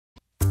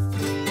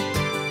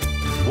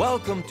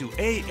Welcome to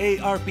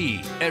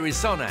AARP,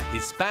 Arizona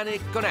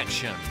Hispanic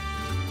Connection.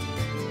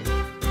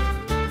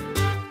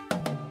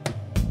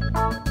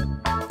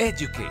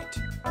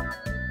 Educate.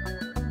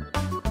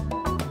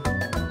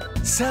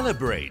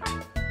 Celebrate.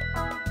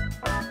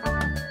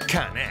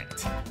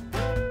 Connect.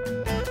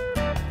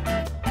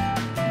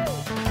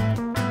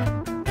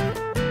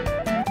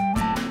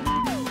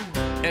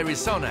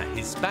 Arizona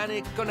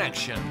Hispanic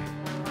Connection.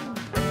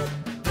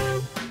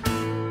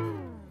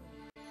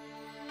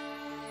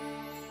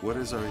 What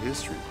is our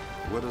history?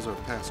 What is our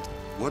past?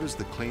 What is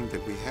the claim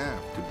that we have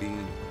to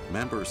being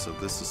members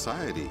of this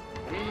society?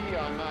 We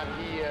are not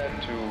here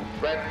to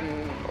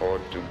threaten or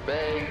to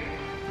beg.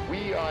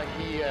 We are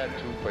here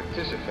to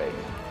participate.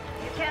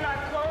 You cannot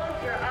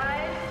close your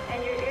eyes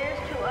and your ears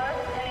to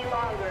us any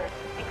longer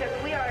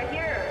because we are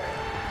here.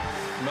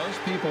 Most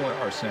people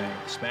are saying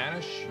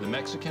Spanish, the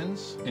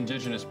Mexicans,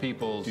 indigenous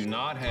peoples do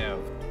not have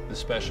the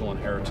special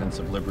inheritance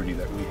of liberty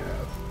that we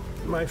have.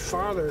 My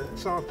father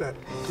thought that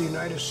the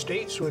United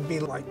States would be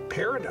like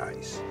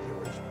paradise. There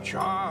was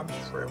jobs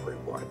for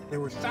everyone. There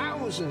were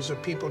thousands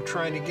of people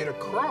trying to get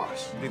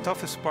across. The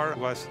toughest part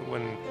was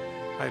when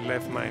I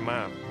left my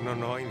mom, not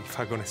knowing if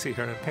I'm going to see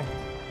her again.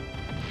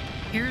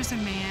 Here's a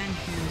man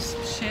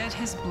who's shed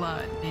his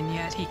blood, and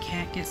yet he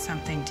can't get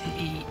something to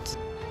eat.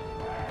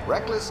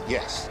 Reckless?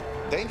 Yes.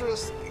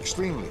 Dangerous?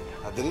 Extremely.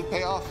 Did it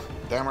pay off?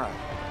 Damn right.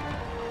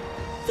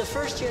 The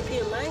first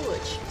European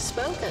language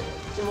spoken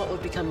in what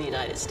would become the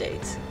United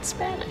States,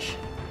 Spanish.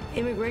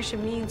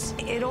 Immigration means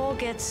it all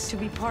gets to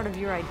be part of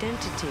your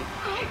identity.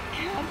 I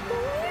can't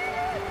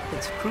believe it.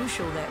 It's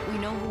crucial that we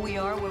know who we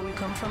are, where we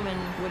come from, and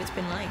what it's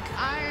been like.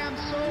 I am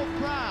so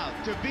proud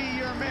to be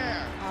your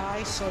mayor.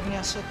 I,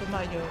 Sonia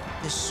Sotomayor.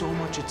 There's so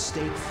much at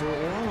stake for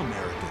all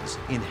Americans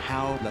in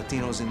how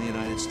Latinos in the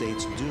United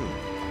States do.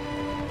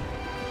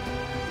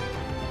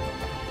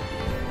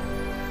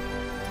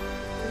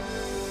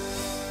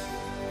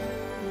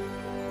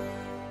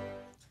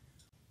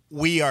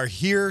 We are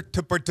here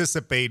to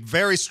participate.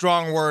 Very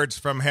strong words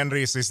from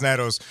Henry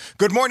Cisneros.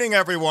 Good morning,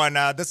 everyone.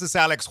 This is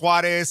Alex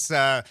Juarez,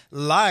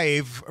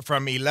 live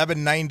from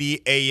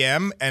 1190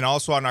 a.m. and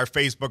also on our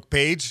Facebook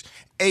page,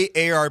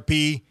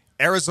 AARP,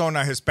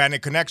 Arizona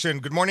Hispanic Connection.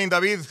 Good morning,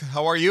 David.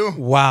 How are you?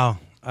 Wow.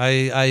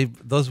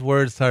 Those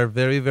words are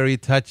very, very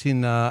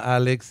touching,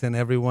 Alex, and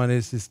everyone.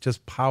 It's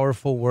just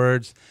powerful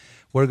words.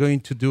 We're going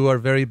to do our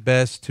very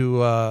best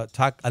to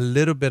talk a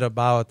little bit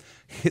about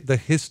the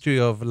history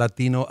of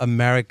Latino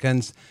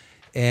Americans,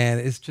 and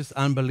it's just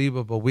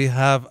unbelievable. We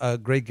have a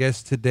great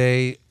guest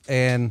today,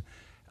 and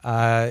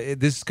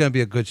this is going to be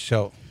a good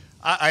show.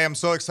 I am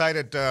so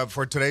excited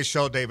for today's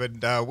show,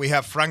 David. We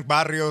have Frank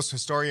Barrios,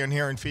 historian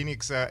here in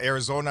Phoenix,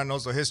 Arizona,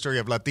 knows the history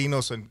of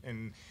Latinos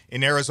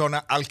in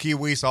Arizona. Al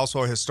Kiwi is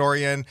also a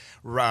historian,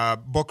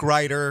 book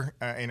writer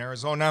in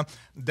Arizona.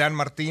 Dan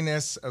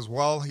Martinez as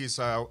well. He's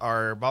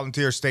our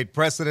volunteer state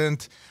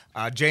president.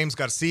 James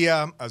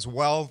Garcia as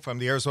well from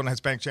the Arizona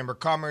Hispanic Chamber of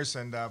Commerce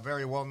and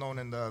very well known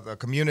in the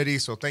community.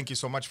 So thank you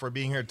so much for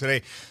being here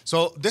today.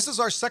 So this is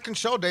our second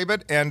show,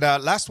 David. And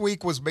last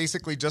week was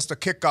basically just a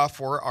kickoff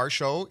for our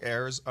show,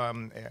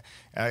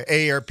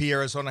 AARP,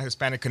 Arizona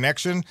Hispanic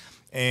Connection.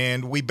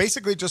 And we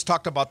basically just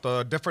talked about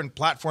the different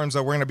platforms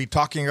that we're going to be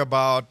talking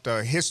about,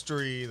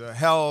 history, the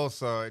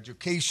health,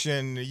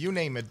 education, you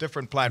name it,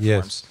 different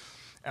platforms.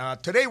 Yes.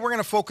 Today, we're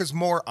going to focus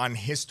more on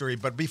history.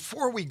 But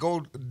before we go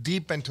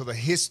deep into the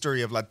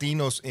history of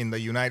Latinos in the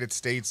United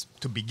States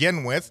to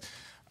begin with,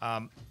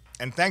 and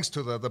thanks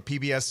to the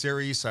PBS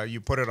series,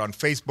 you put it on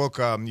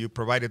Facebook. You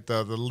provided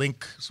the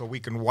link so we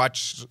can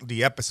watch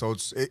the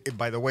episodes.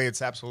 By the way,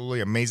 it's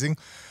absolutely amazing.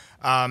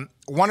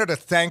 Wanted to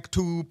thank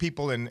two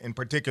people in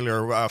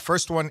particular.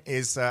 First one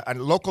is a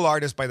local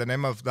artist by the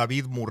name of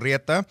David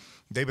Murrieta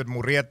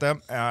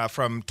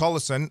from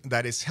Tolleson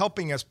that is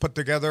helping us put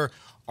together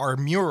our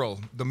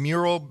mural. The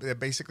mural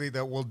basically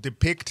that will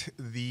depict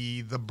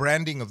the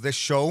branding of this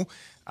show,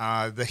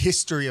 the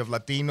history of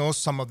Latinos,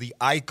 some of the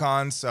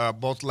icons,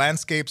 both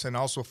landscapes and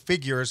also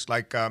figures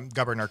like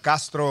Governor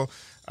Castro,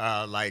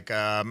 like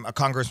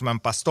Congressman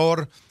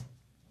Pastor,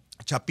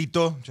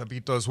 Chapito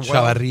as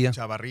well.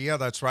 Chavarria,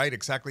 that's right.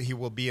 Exactly. He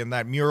will be in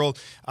that mural.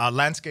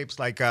 Landscapes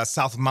like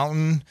South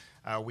Mountain.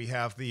 We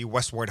have the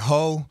Westward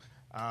Ho.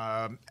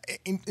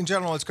 In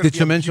general, it's going to be. Did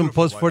you mention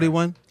Post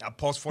 41?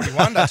 Post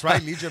 41, that's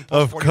right. Legion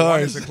Post 41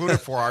 is included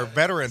for our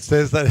veterans.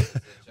 Says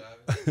that.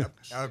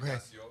 Okay.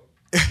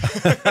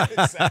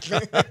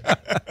 Exactly.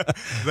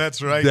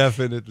 That's right.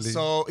 Definitely.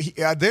 So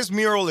this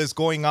mural is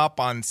going up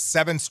on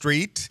 7th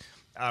Street.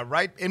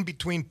 Right in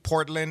between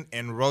Portland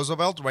and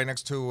Roosevelt, right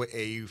next to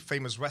a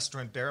famous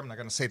restaurant there. I'm not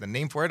going to say the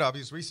name for it,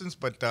 obvious reasons,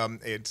 but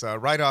it's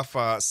right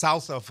off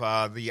south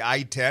of the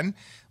I-10.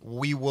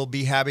 We will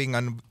be having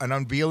an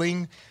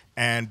unveiling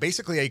and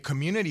basically a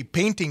community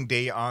painting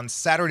day on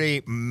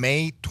Saturday,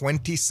 May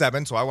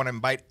 27th. So I want to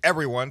invite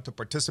everyone to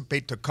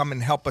participate, to come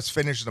and help us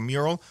finish the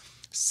mural.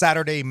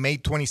 Saturday, May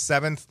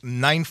 27th,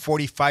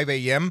 9:45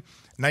 a.m.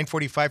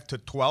 9:45 to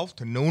 12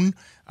 to noon.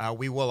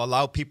 We will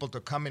allow people to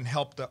come and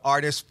help the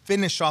artists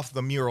finish off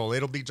the mural.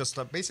 It'll be just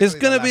basically. It's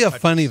going to be a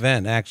fun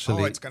event,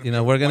 actually. Oh, it's gonna be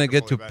we're going to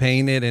get to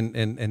paint it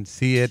and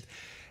see it.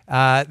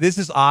 This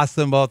is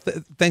awesome. Well,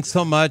 thanks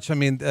so much. I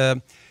mean,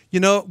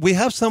 we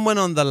have someone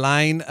on the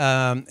line,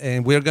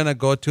 and we're going to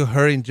go to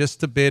her in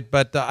just a bit.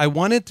 But I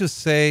wanted to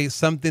say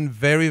something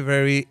very,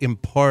 very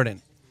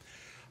important.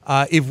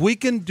 If we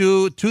can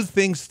do two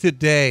things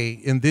today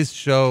in this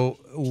show,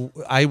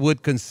 I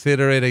would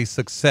consider it a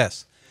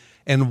success.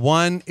 And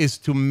one is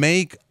to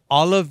make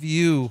all of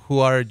you who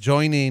are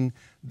joining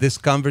this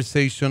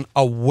conversation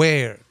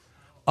aware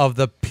of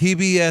the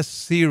PBS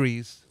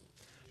series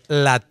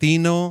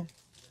Latino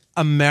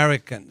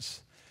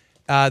Americans.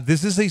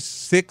 This is a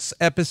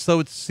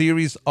 6-episode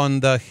series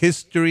on the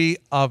history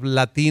of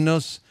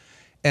Latinos.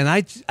 And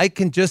I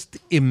can just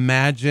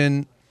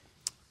imagine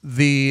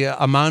the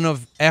amount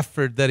of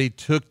effort that it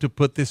took to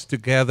put this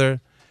together.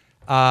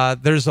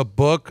 There's a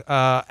book,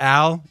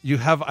 Al. You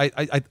have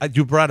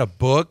you brought a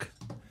book.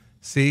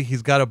 See,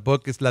 he's got a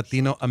book. It's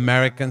Latino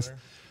Americans.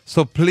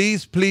 So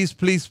please, please,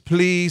 please,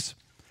 please,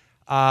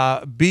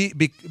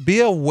 be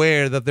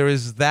aware that there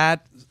is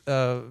that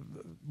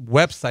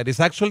website. It's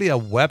actually a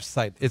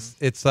website.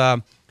 It's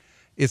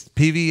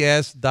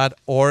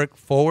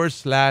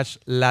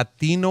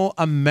pbs.org/Latino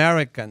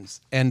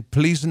Americans. And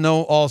please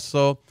know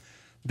also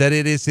that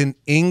it is in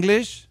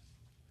English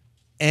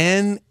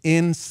and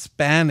in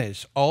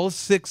Spanish, all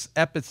 6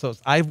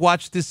 episodes. I've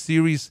watched this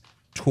series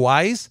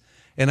twice,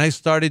 and I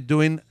started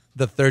doing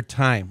the third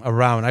time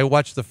around. I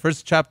watched the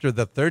first chapter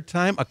the third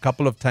time, a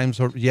couple of times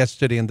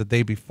yesterday and the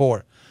day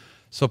before.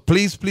 So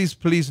please, please,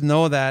 please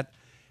know that.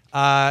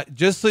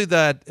 Just so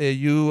that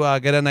you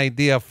get an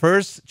idea,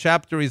 first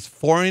chapter is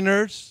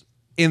Foreigners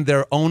in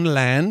Their Own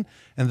Land.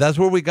 And that's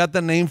where we got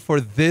the name for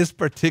this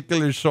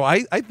particular show.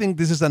 I think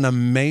this is an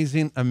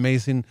amazing,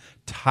 amazing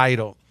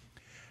title.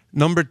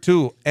 Number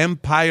 2,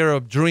 Empire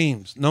of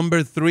Dreams.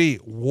 Number 3,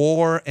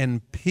 War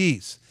and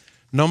Peace.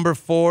 Number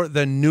 4,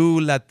 The New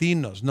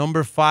Latinos.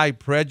 Number 5,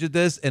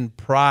 Prejudice and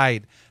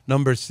Pride.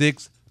 Number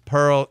 6,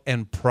 Pearl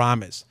and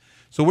Promise.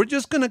 So we're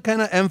just going to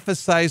kind of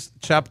emphasize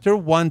chapter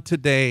 1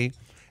 today.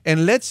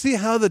 And let's see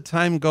how the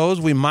time goes.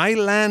 We might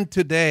land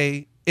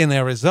today in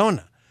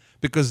Arizona,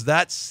 because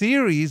that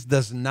series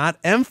does not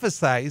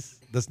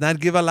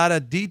give a lot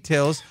of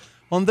details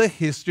on the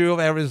history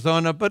of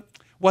Arizona. But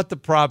what the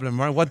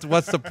problem, right?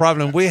 What's the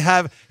problem? We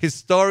have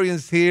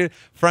historians here.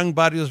 Frank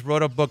Barrios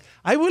wrote a book.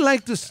 I would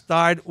like to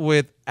start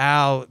with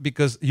Al,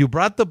 because you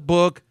brought the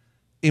book,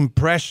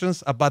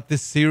 impressions about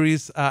this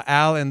series,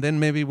 Al, and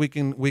then maybe we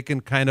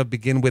can kind of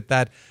begin with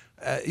that.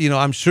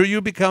 I'm sure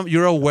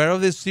you're aware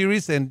of this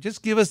series, and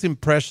just give us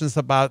impressions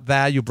about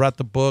that. You brought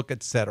the book,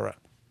 etc.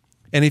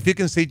 And if you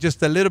can say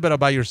just a little bit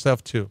about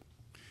yourself, too.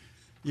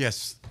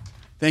 Yes.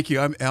 Thank you.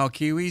 I'm Al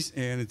Kiwis,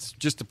 and it's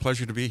just a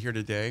pleasure to be here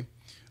today.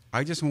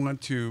 I just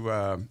want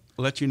to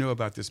let you know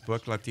about this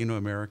book, Latino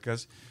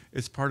Americans.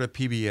 It's part of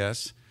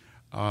PBS.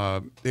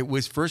 It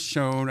was first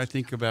shown, I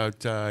think,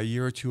 about a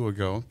year or two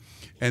ago,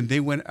 and they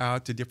went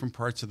out to different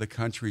parts of the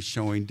country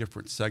showing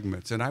different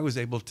segments. And I was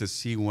able to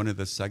see one of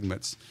the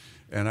segments,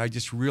 and I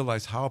just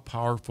realized how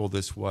powerful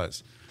this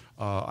was.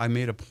 I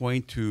made a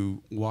point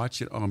to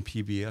watch it on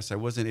PBS. I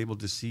wasn't able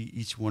to see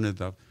each one of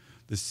the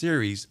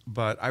series,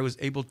 but I was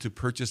able to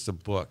purchase a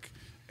book,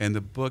 and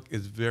the book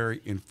is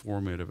very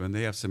informative, and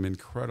they have some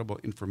incredible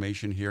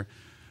information here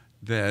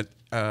that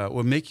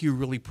will make you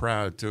really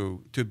proud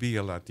to be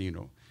a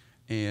Latino.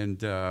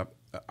 And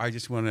I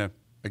just want to,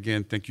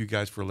 again, thank you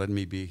guys for letting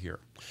me be here.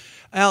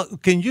 Al,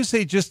 can you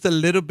say just a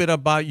little bit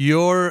about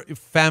your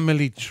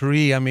family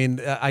tree? I mean,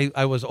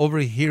 I was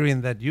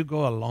overhearing that you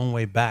go a long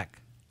way back.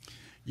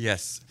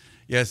 Yes.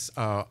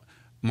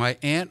 My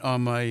aunt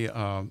on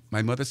my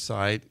mother's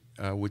side,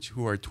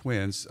 who are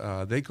twins,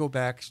 they go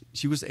back.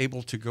 She was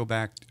able to go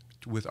back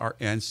with our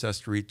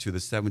ancestry to the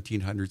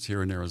 1700s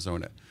here in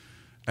Arizona.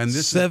 And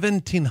this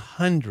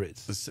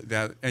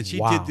 1700s. And she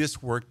did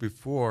this work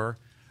before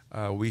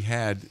we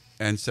had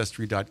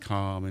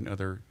Ancestry.com and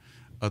other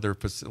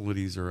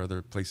facilities or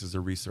other places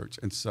of research.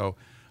 And so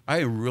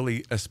I am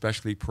really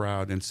especially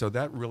proud. And so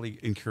that really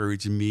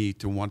encouraged me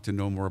to want to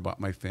know more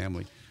about my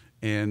family.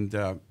 And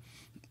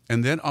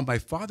then on my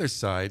father's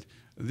side,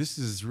 this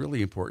is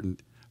really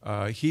important.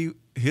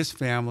 His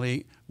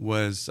family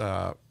was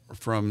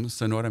from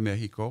Sonora,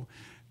 Mexico,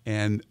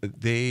 and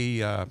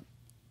they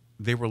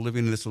were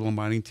living in this little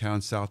mining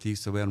town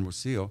southeast of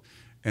Hermosillo.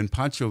 And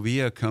Pancho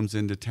Villa comes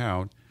into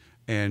town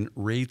and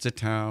raids the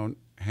town,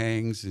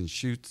 hangs and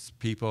shoots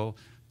people,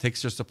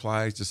 takes their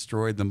supplies,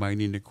 destroyed the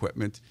mining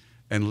equipment,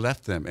 and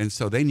left them. And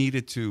so they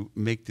needed to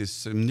make this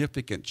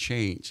significant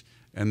change.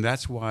 And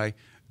that's why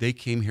they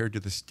came here to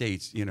the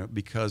States,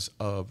 because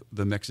of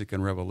the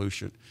Mexican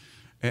Revolution.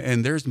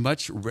 And there's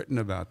much written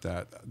about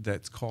that.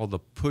 That's called the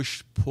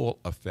push-pull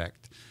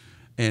effect.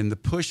 And the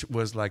push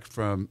was like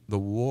from the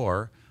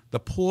war. The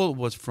pull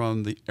was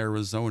from the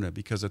Arizona,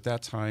 because at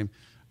that time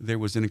there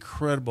was an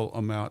incredible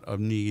amount of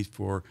need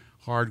for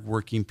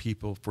hardworking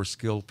people, for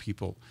skilled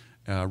people.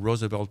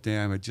 Roosevelt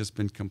Dam had just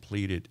been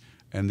completed,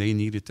 and they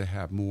needed to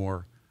have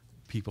more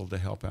people to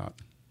help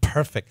out.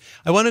 Perfect.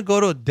 I want to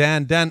go to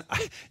Dan. Dan,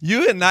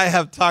 you and I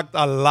have talked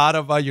a lot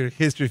about your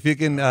history. If you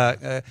can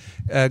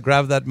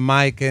grab that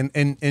mic.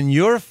 And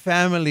your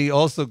family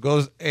also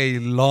goes a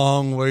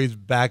long ways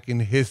back in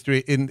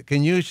history.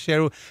 Can you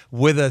share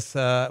with us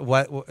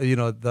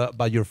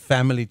about your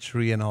family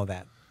tree and all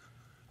that?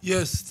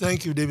 Yes,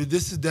 thank you, David.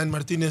 This is Dan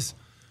Martinez.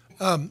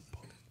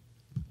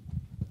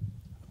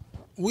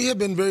 We have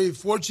been very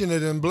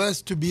fortunate and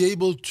blessed to be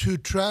able to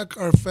track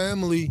our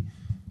family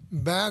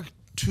back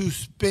to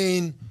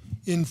Spain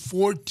in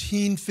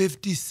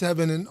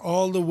 1457 and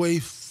all the way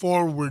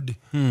forward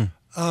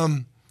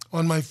on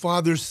my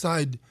father's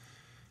side.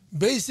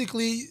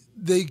 Basically,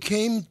 they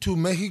came to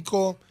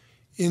Mexico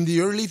in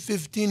the early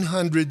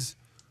 1500s,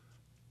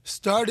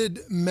 started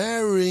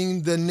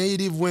marrying the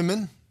native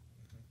women.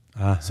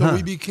 So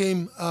we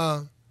became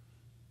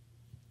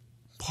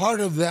part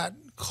of that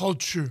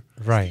culture.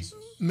 Right.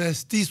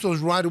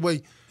 Mestizos right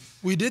away.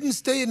 We didn't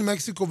stay in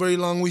Mexico very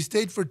long. We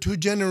stayed for 2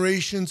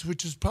 generations,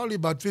 which is probably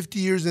about 50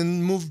 years,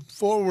 and moved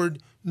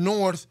forward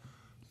north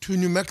to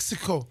New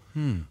Mexico.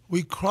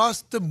 We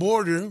crossed the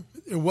border.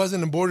 It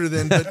wasn't a border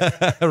then, but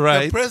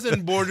right. The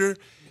present border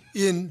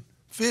in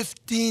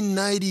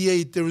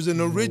 1598. There was an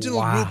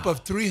original group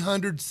of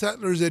 300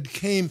 settlers that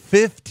came.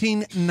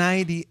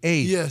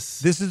 1598. Yes.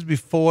 This is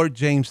before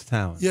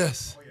Jamestown.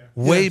 Yes.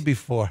 Way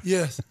before.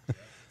 Yes.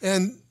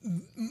 And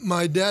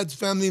my dad's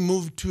family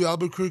moved to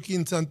Albuquerque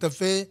in Santa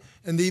Fe,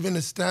 and they even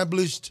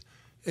established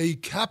a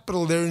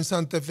capital there in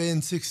Santa Fe in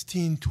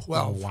 1612.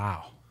 Oh,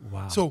 wow.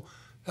 Wow. So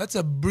that's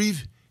a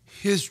brief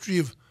history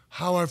of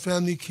how our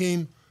family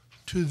came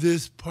to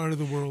this part of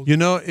the world. You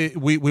know,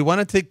 we want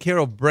to take care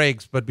of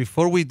breaks, but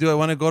before we do, I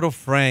want to go to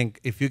Frank.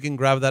 If you can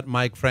grab that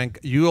mic, Frank.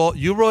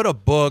 You wrote a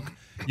book.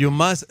 You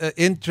must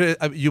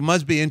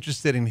be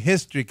interested in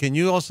history. Can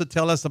you also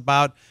tell us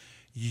about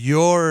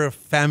your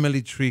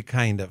family tree,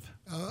 kind of?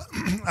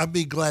 I'd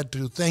be glad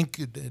to. Thank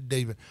you,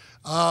 David.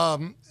 My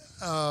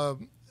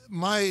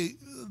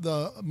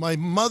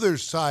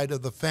mother's side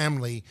of the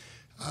family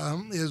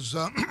is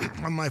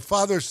on my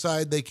father's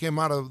side. They came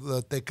out of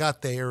the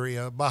Tecate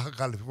area, Baja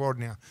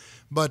California,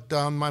 but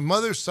on my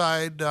mother's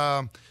side,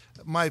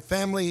 my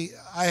family.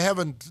 I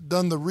haven't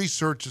done the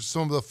research that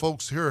some of the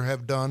folks here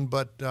have done,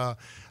 but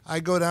I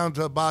go down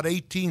to about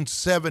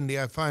 1870.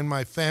 I find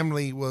my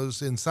family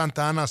was in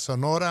Santa Ana,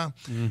 Sonora,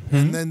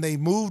 and then they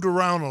moved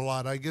around a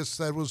lot. I guess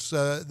that was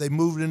they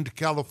moved into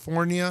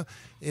California,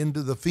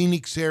 into the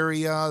Phoenix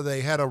area.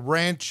 They had a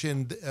ranch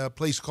in a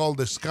place called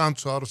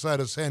Descanso outside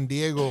of San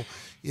Diego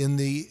in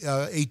the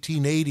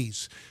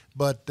 1880s.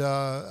 But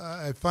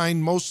I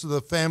find most of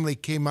the family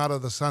came out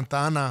of the Santa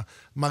Ana,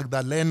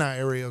 Magdalena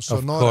area,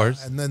 Sonora. Of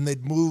course. And then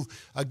they'd move.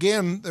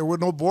 Again, there were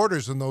no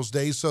borders in those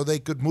days, so they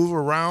could move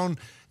around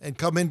and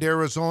come into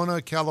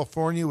Arizona.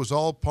 California was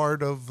all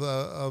part of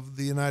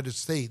the United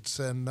States.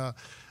 And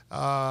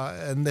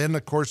then,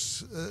 of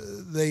course,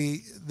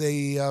 they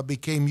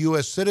became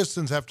U.S.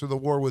 citizens after the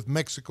war with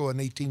Mexico in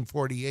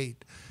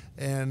 1848.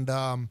 And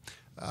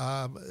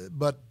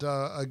but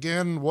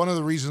again, one of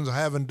the reasons I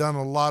haven't done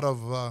a lot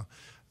of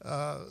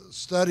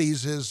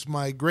studies is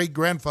my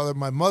great-grandfather,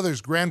 my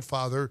mother's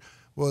grandfather,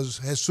 was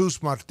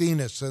Jesus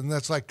Martinez, and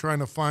that's like trying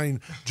to find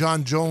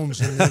John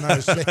Jones in the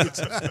United States.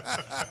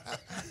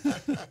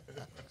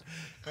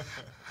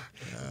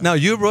 Now,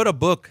 you wrote a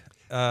book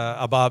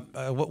about,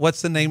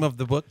 what's the name of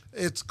the book?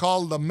 It's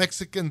called The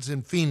Mexicans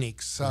in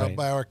Phoenix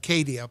by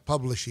Arcadia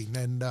Publishing.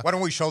 And why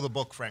don't we show the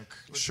book, Frank?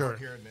 Let's sure. Go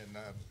here and then,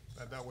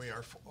 that way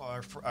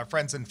our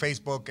friends in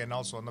Facebook and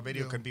also on the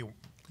video can be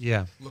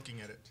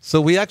looking at it. So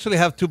we actually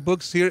have 2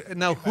 books here.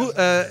 Now,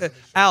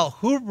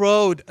 who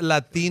wrote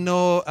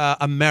Latino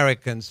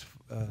Americans?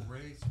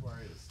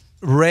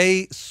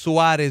 Ray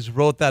Suarez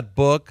wrote that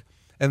book.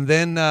 And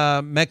then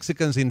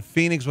Mexicans in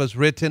Phoenix was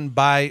written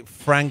by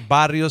Frank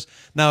Barrios.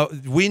 Now,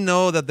 we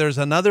know that there's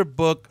another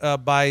book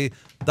by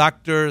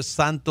Dr.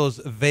 Santos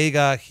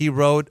Vega. He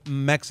wrote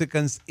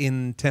Mexicans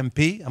in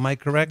Tempe. Am I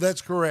correct?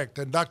 That's correct.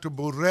 And Dr.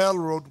 Burrell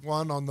wrote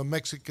one on the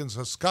Mexicans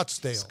of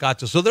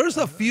Scottsdale. So there's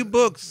a few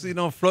books,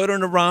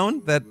 floating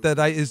around that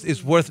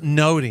is worth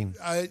noting.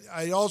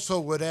 I also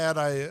would add,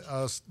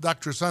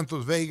 Dr.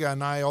 Santos Vega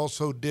and I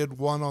also did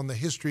one on the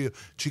history of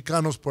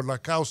Chicanos por la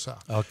Causa.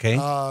 Okay.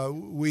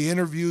 We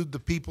interviewed the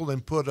people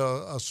and put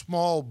a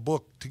small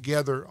book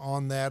together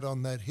on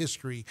that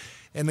history.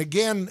 And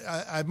again,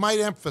 I might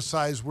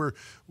emphasize we're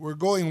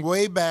going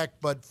way back,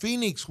 but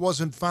Phoenix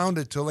wasn't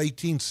founded till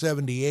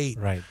 1878.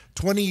 Right.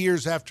 20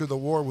 years after the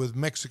war with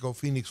Mexico,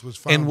 Phoenix was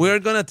founded. And we're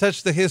going to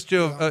touch the history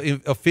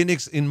of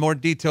Phoenix in more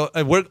detail.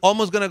 We're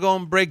almost going to go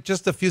on break.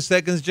 Just a few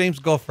seconds. James,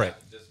 go for it.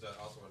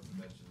 Also wanted to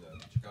mention the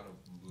Chicano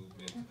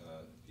Movement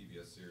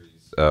PBS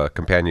series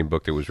companion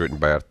book that was written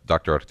by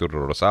Dr.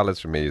 Arturo Rosales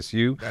from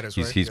ASU. That is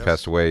He's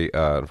passed away,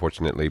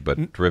 unfortunately,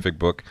 but terrific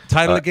book.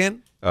 Title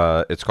again?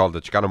 It's called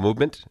The Chicano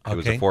Movement. It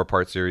was a Okay.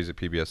 4-part series that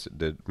PBS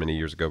did many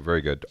years ago.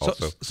 Very good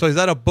also. So is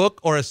that a book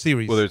or a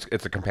series? Well,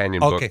 it's a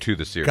companion Okay. book to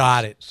the series.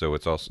 Got it. So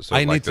it's also I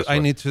like need this to I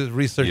one. need to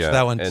research Yeah,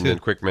 that one and too. then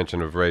quick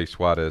mention of Ray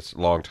Suarez,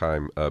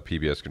 longtime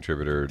PBS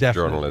contributor,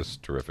 Definitely.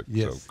 journalist, terrific.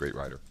 Yes. So great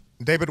writer.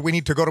 David, we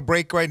need to go to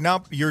break right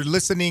now. You're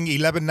listening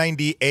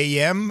 1190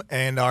 AM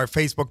and our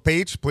Facebook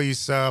page.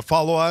 Please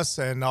follow us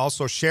and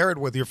also share it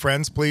with your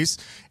friends, please.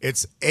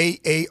 It's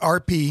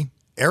AARP,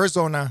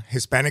 Arizona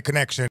Hispanic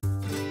Connection.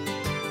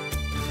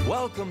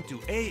 Welcome to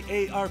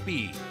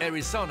AARP,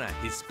 Arizona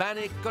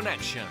Hispanic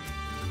Connection.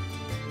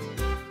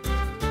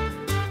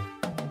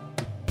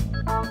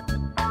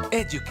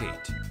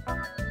 Educate.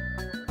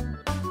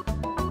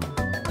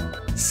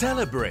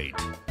 Celebrate.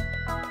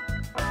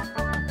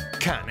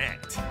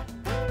 Connect.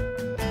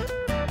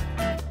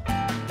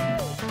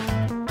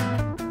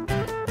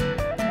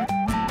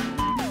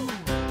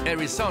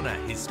 Arizona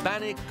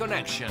Hispanic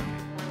Connection.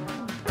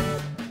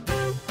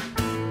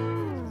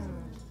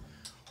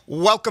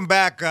 Welcome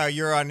back.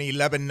 You're on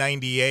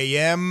 1190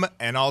 AM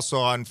and also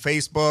on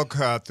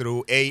Facebook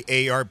through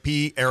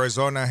AARP,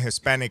 Arizona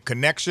Hispanic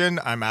Connection.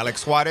 I'm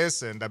Alex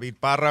Juarez and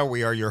David Parra.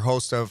 We are your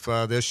host of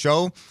this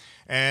show.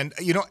 And,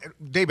 you know,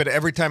 David,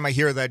 every time I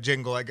hear that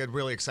jingle, I get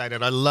really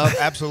excited. I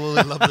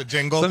absolutely love the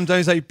jingle.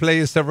 Sometimes I play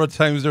it several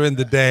times during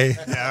the day.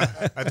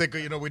 Yeah, I think,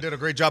 you know, we did a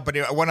great job. But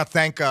I want to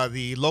thank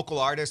the local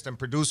artist and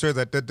producer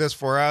that did this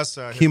for us.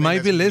 He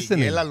might be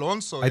listening. Miguel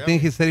Alonso. I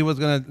think he said he was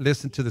going to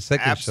listen to the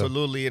second show.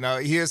 Absolutely. You know,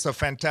 he is a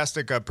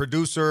fantastic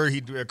producer.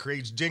 He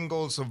creates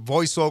jingles,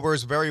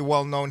 voiceovers, very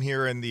well known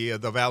here in the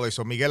Valley.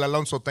 So Miguel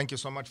Alonso, thank you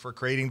so much for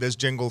creating this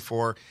jingle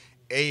for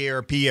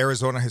AARP,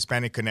 Arizona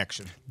Hispanic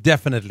Connection.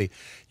 Definitely.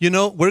 You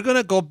know, we're going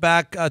to go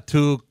back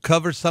to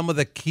cover some of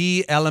the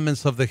key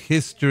elements of the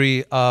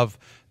history of,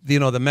 you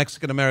know, the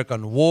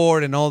Mexican-American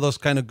War and all those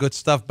kind of good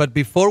stuff. But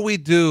before we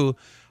do,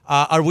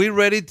 are we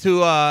ready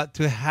to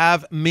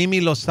have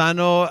Mimi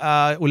Lozano,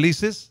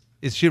 Ulises?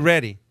 Is she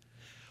ready?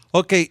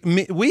 Okay,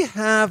 we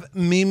have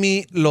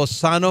Mimi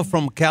Lozano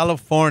from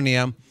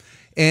California.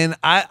 And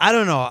I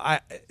don't know,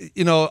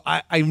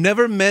 I've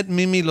never met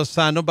Mimi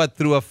Lozano, but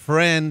through a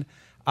friend,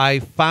 I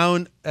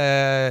found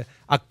a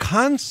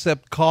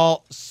concept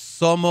called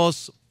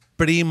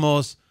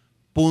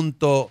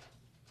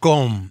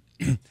SomosPrimos.com.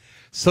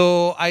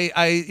 So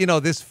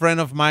this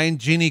friend of mine,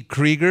 Jeannie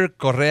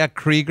Correa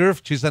Krieger,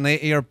 she's an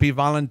AARP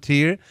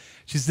volunteer.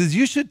 She says,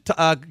 you should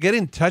get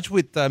in touch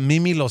with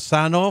Mimi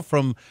Lozano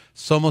from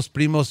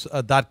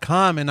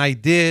SomosPrimos.com. And I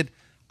did.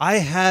 I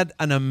had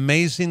an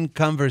amazing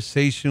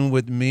conversation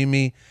with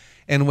Mimi.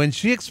 And when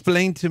she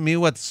explained to me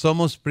what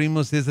Somos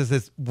Primos is, I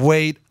said,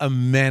 wait a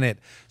minute.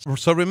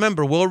 So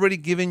remember, we're already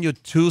giving you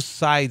two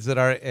sites that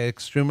are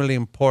extremely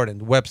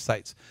important,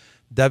 websites.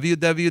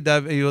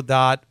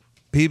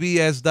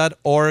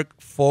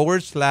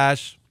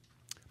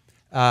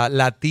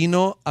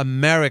 www.pbs.org/Latino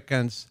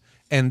Americans,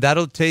 and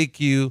that'll take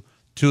you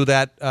to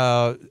that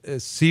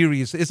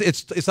series.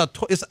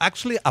 It's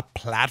actually a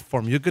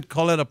platform. You could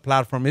call it a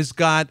platform. It's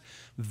got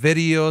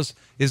videos.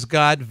 It's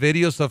got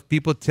videos of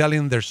people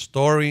telling their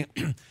story.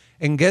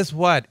 And guess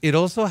what? It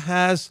also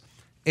has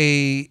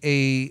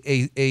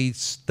a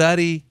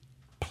study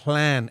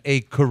plan,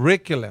 a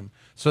curriculum,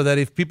 so that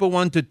if people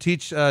want to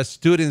teach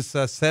students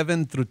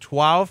 7 through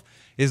 12,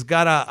 it's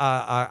got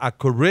a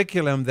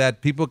curriculum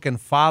that people can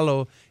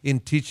follow in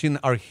teaching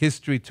our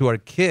history to our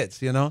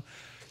kids, you know.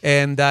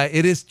 And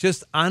it is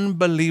just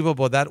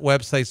unbelievable, that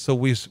website. So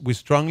we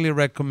strongly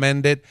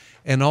recommend it.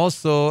 And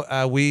also,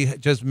 we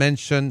just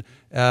mentioned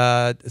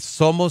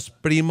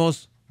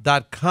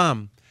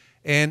SomosPrimos.com.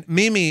 And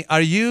Mimi,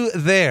 are you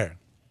there?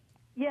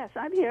 Yes,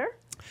 I'm here.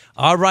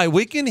 All right,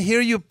 we can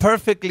hear you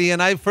perfectly.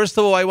 And first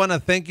of all, I want to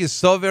thank you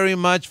so very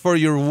much for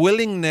your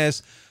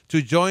willingness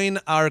to join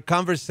our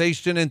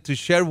conversation and to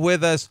share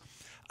with us.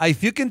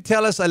 If you can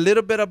tell us a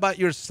little bit about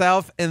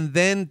yourself and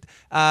then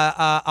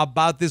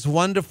about this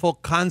wonderful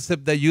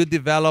concept that you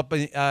developed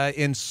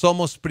in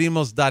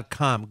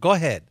SomosPrimos.com. Go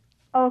ahead.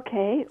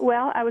 Okay.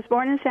 Well, I was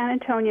born in San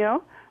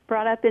Antonio,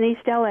 brought up in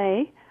East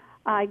L.A.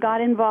 I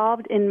got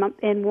involved in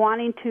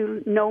wanting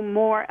to know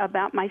more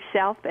about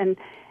myself and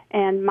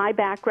my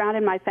background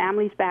and my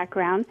family's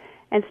background,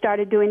 and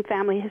started doing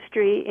family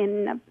history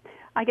in,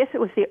 I guess it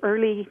was the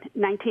early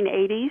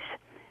 1980s.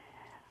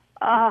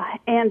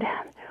 And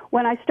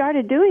when I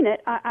started doing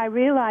it, I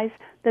realized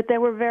that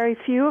there were very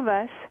few of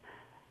us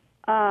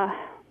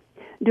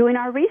doing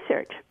our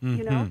research. Mm-hmm.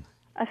 You know,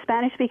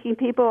 Spanish-speaking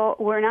people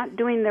were not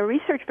doing their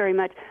research very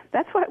much.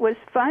 That's why it was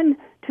fun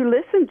to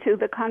listen to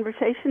the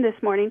conversation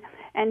this morning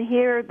and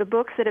hear the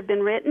books that have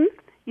been written,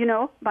 you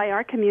know, by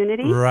our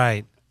community.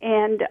 Right.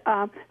 And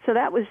so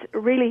that was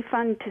really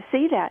fun to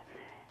see that.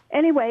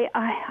 Anyway,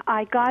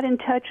 I got in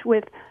touch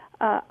with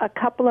a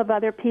couple of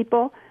other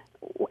people,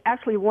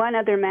 actually one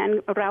other man,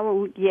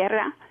 Raul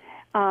Guerra,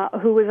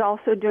 who was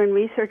also doing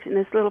research in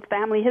this little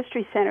family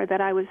history center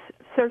that I was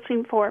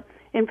searching for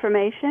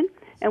information.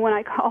 And when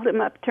I called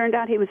him up, turned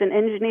out he was an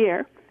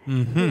engineer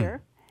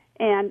here.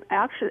 And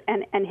actually,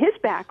 and his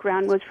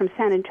background was from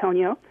San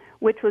Antonio,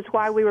 which was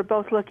why we were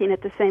both looking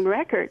at the same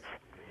records.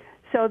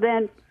 So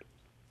then,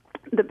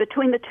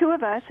 between the two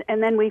of us,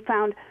 and then we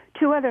found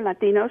two other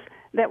Latinos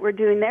that were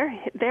doing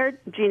their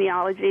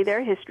genealogy,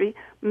 their history.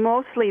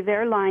 Mostly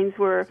their lines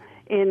were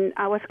in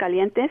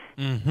Aguascalientes,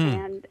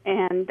 and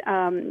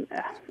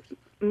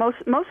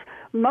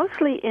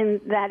mostly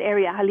in that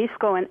area,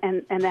 Jalisco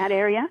and that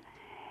area.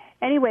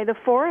 Anyway, the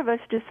four of us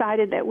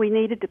decided that we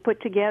needed to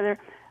put together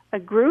a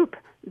group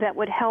that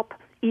would help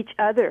each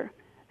other.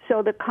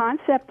 So the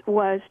concept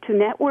was to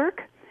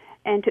network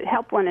and to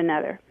help one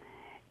another.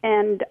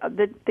 And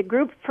the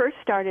group first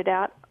started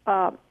out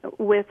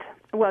with,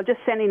 just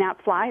sending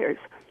out flyers.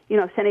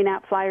 Sending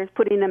out flyers,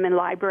 putting them in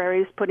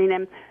libraries,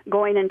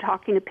 going and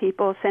talking to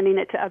people, sending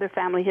it to other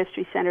family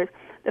history centers.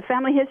 The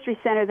family history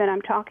center that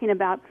I'm talking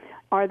about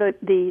are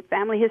the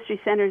family history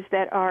centers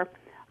that are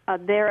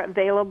they're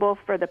available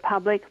for the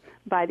public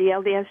by the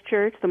LDS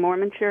Church, the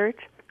Mormon Church,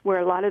 where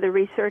a lot of the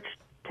research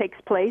takes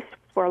place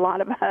for a lot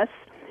of us.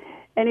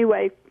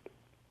 Anyway,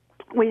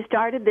 we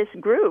started this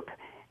group,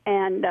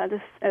 and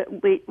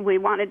we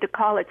wanted to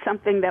call it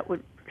something that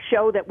would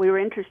show that we were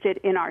interested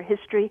in our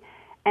history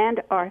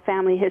and our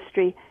family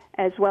history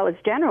as well as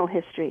general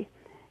history.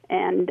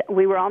 And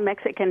we were all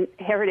Mexican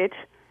heritage,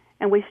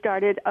 and we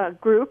started a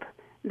group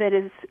that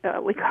is,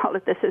 we call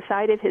it the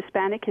Society of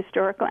Hispanic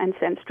Historical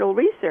Ancestral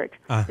Research,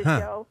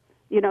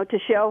 to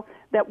show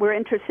that we're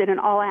interested in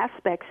all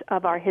aspects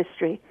of our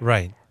history.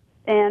 Right.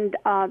 And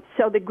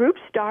so the group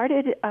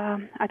started,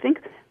 I think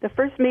the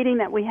first meeting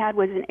that we had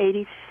was in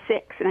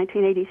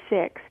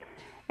 1986,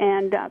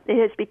 and it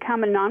has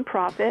become a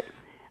nonprofit.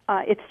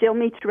 It still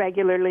meets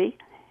regularly,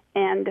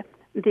 and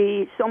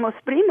the Somos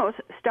Primos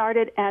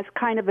started as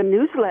kind of a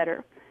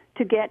newsletter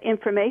to get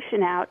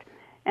information out,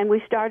 and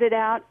we started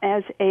out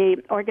as a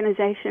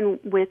organization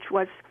which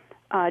was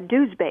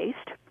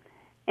dues-based,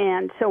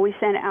 and so we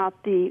sent out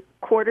the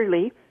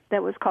quarterly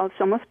that was called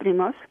Somos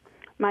Primos.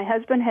 My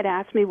husband had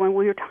asked me when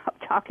we were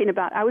talking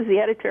about, I was the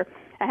editor,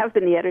 I have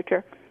been the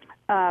editor,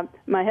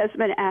 my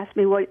husband asked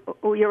me, well,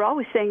 you're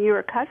always saying you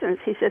are cousins.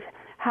 He says,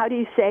 how do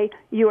you say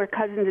you are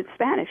cousins in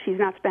Spanish? He's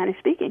not Spanish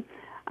speaking.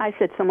 I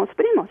said, Somos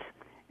Primos.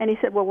 And he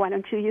said, well, why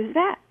don't you use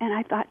that? And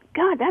I thought,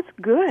 God, that's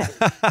good.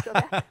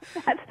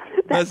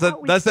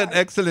 So that's an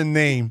excellent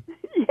name.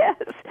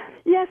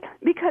 Yes,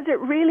 because it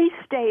really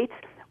states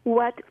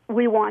what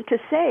we want to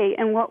say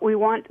and what we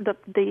want,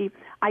 the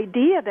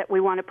idea that we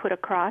want to put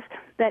across,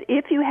 that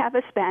if you have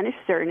a Spanish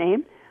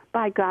surname,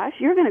 by gosh,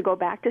 you're going to go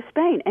back to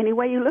Spain any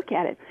way you look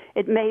at it.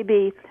 It may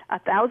be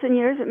 1,000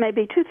 years, it may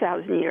be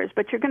 2,000 years,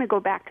 but you're going to go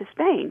back to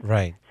Spain.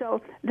 Right. So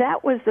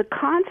that was the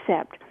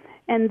concept.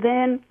 And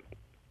then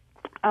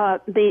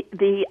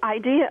the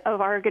idea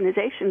of our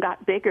organization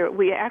got bigger.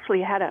 We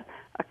actually had a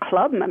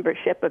club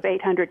membership of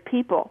 800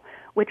 people,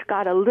 which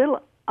got a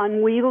little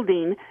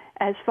unwielding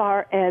as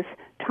far as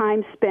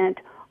time spent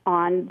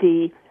on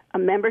the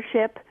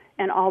membership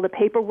and all the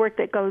paperwork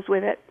that goes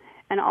with it,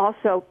 and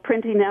also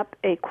printing up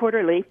a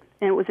quarterly,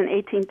 and it was an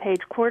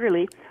 18-page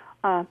quarterly.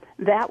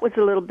 That was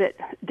a little bit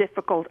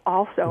difficult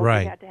also.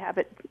 Right. We had to have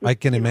it. I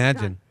can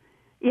imagine. Done.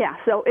 Yeah,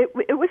 so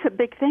it was a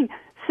big thing.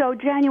 So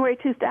January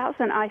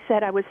 2000, I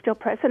said, I was still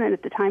president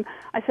at the time,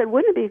 I said,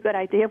 wouldn't it be a good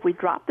idea if we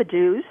dropped the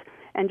dues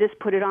and just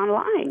put it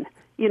online?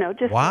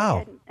 Just wow. go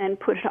ahead and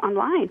put it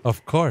online.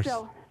 Of course.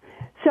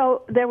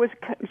 So there was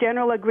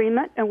general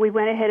agreement, and we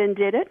went ahead and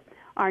did it.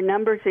 Our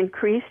numbers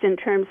increased in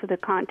terms of the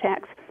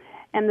contacts,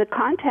 and the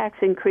contacts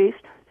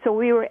increased, so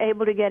we were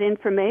able to get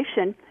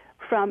information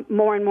from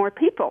more and more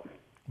people.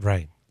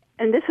 Right.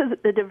 And this is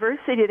the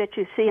diversity that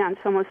you see on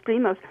Somos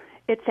Primos.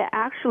 It's to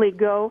actually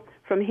go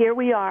from here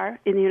we are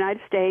in the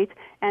United States,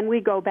 and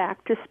we go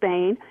back to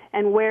Spain,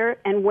 and where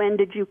and when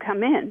did you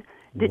come in?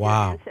 Did your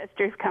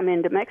ancestors come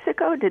into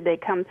Mexico? Did they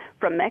come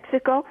from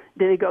Mexico?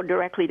 Did they go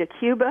directly to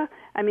Cuba?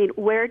 I mean,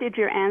 where did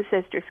your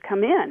ancestors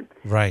come in?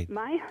 Right.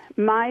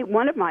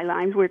 One of my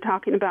lines, we're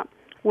talking about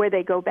where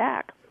they go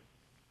back.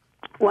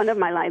 One of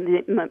my lines,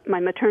 my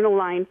maternal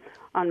line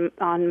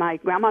on my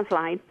grandma's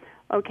line,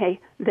 okay,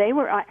 they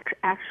were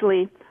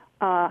actually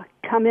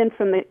come in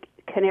from the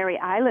Canary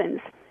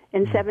Islands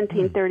in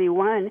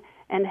 1731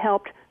 and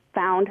helped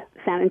found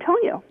San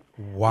Antonio.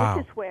 Wow.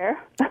 Which is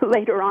where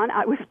later on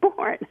I was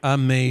born.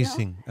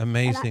 Amazing,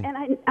 amazing.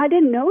 And I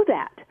didn't know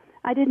that.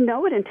 I didn't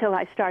know it until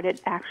I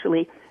started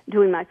actually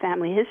doing my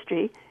family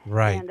history.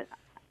 Right.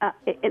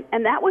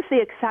 And that was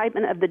the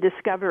excitement of the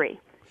discovery,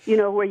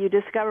 where you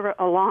discover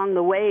along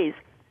the ways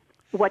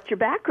what your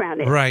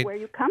background is, right, where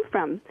you come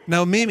from.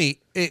 Now, Mimi,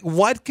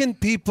 what can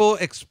people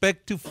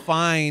expect to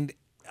find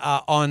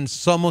on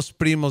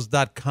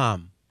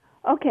somosprimos.com?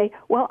 Okay,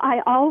 well,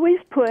 I always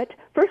put,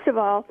 first of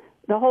all,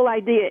 the whole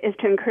idea is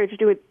to encourage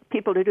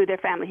people to do their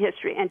family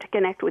history and to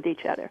connect with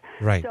each other.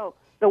 Right. So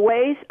the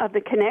ways of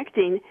the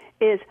connecting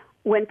is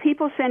when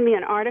people send me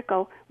an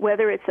article,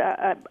 whether it's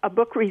a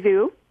book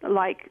review,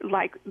 like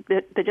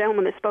the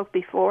gentleman that spoke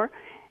before,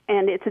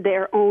 and it's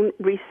their own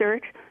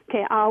research,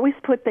 okay, I always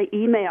put the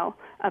email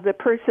of the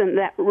person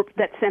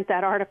that sent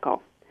that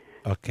article.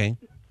 Okay.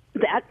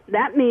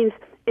 That means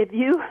if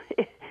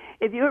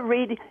if you're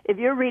reading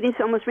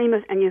Somos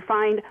Primos and you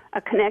find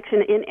a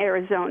connection in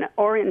Arizona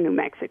or in New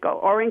Mexico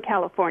or in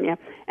California,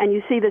 and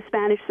you see the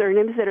Spanish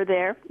surnames that are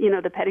there,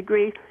 the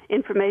pedigree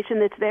information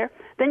that's there,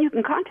 then you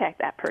can contact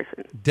that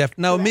person.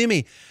 Now,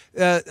 Mimi,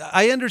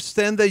 I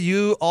understand that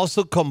you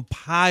also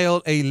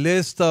compile a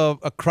list of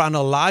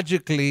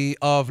chronologically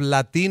of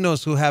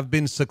Latinos who have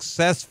been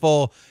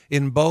successful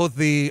in both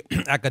the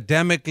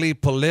academically,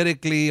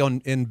 politically,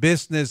 in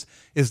business.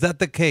 Is that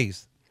the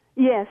case?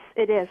 Yes,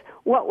 it is.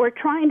 What we're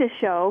trying to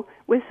show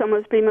with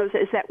Somos Primos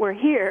is that we're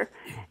here,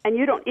 and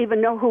you don't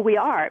even know who we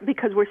are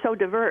because we're so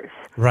diverse.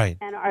 Right.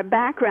 And our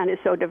background is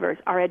so diverse.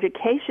 Our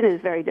education is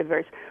very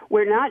diverse.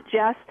 We're not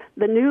just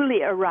the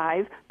newly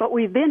arrived, but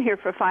we've been here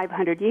for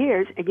 500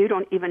 years, and you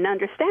don't even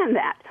understand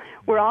that.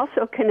 We're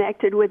also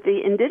connected with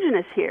the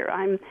indigenous here.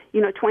 I'm,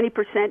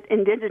 20%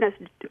 indigenous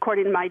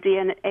according to my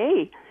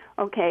DNA,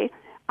 okay?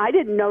 I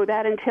didn't know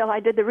that until I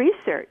did the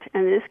research,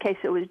 and in this case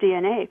it was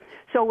DNA.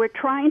 So we're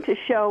trying to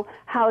show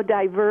how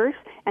diverse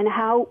and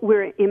how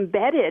we're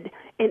embedded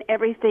in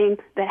everything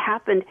that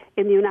happened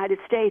in the United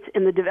States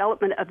in the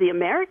development of the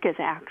Americas,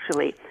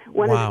 actually.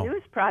 One of the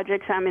newest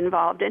projects I'm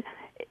involved in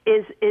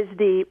is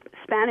the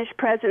Spanish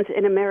presence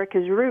in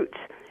America's roots,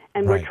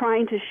 and we're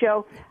trying to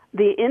show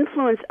the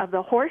influence of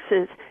the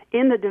horses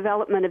in the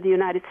development of the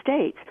United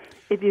States.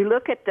 If you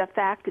look at the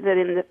fact that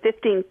in the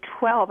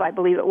 1512, I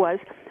believe it was,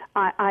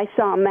 I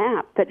saw a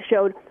map that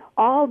showed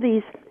all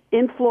these,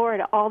 in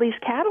Florida, all these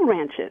cattle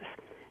ranches.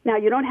 Now,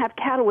 you don't have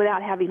cattle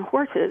without having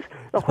horses.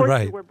 The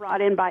horses were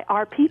brought in by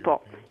our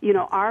people.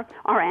 Our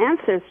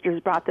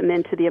ancestors brought them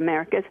into the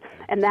Americas,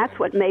 and that's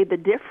what made the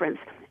difference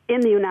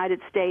in the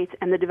United States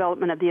and the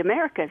development of the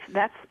Americas.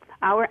 That's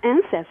our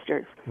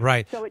ancestors.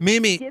 Right. So it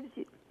Mimi, gives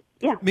you,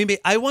 yeah. Mimi,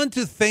 I want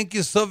to thank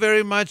you so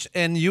very much,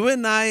 and you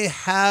and I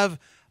have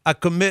a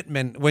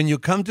commitment. When you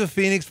come to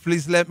Phoenix,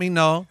 please let me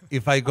know.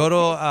 If I go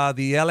to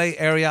the LA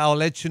area, I'll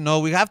let you know.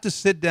 We have to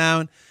sit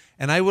down,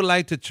 and I would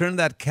like to turn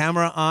that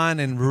camera on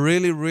and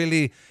really,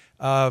 really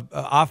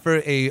offer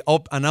an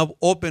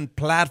open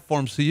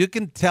platform so you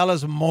can tell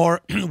us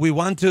more. We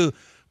want to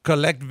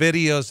collect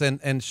videos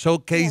and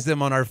showcase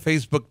them on our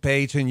Facebook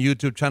page and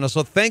YouTube channel.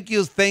 So thank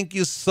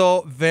you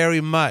so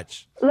very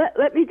much.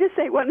 Let me just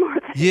say one more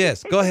thing.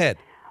 Yes, go ahead.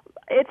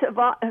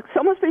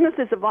 Somos Primos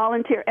is a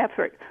volunteer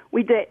effort.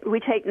 We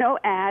take no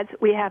ads.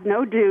 We have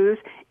no dues.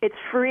 It's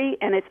free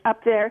and it's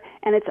up there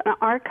and it's an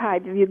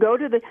archive. If you go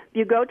to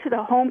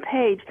the home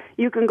page,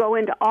 you can go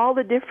into all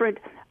the different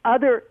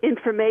other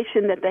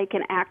information that they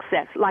can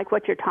access, like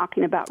what you're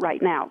talking about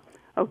right now.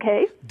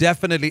 Okay?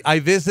 Definitely. I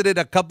visited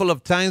a couple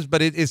of times,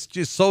 but it's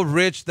just so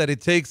rich that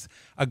it takes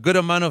a good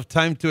amount of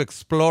time to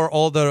explore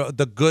all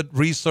the good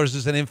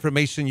resources and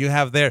information you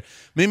have there.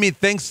 Mimi,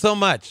 thanks so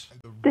much.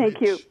 Thank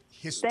you.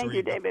 Thank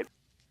you, David.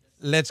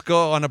 Let's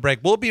go on a break.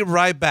 We'll be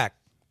right back.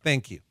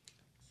 Thank you.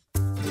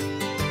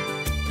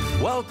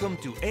 Welcome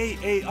to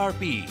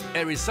AARP,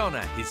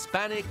 Arizona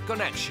Hispanic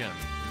Connection.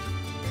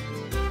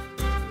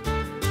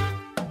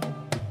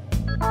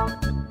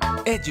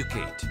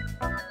 Educate.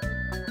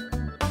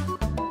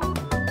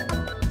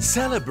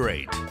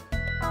 Celebrate.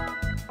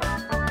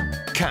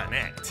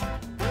 Connect.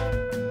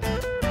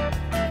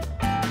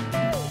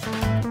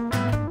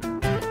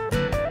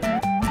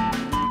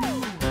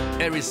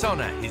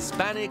 Arizona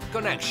Hispanic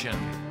Connection.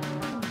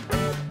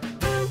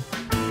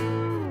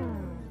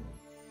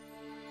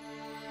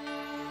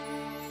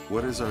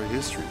 What is our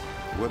history?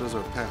 What is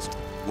our past?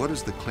 What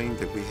is the claim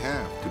that we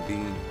have to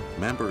being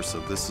members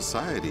of this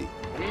society?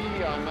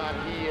 We are not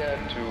here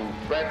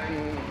to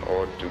threaten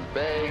or to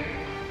beg.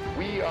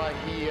 We are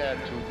here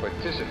to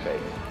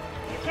participate.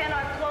 You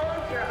cannot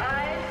close your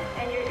eyes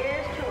and your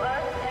ears to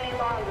us any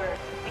longer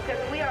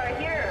because we are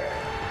here.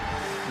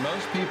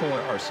 Most people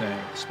are saying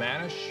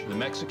Spanish, the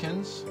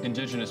Mexicans,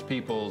 indigenous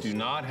peoples do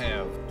not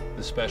have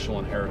the special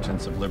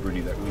inheritance of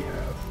liberty that we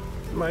have.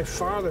 My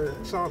father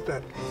thought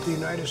that the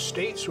United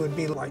States would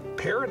be like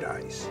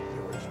paradise.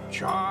 There was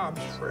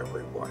jobs for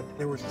everyone.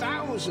 There were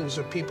thousands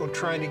of people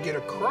trying to get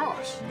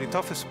across. The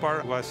toughest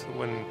part was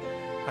when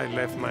I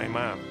left my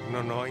mom,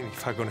 not knowing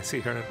if I'm going to see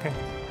her again.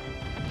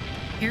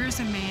 Here's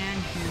a man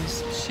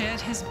who's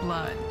shed his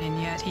blood,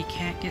 and yet he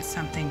can't get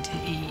something to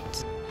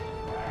eat.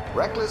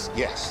 Reckless?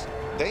 Yes.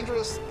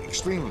 Dangerous?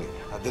 Extremely.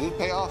 Did it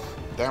pay off?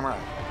 Damn right.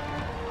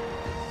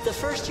 The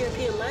first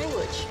European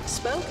language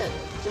spoken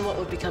in what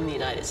would become the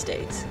United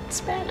States,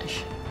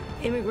 Spanish.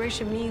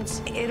 Immigration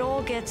means it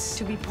all gets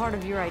to be part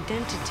of your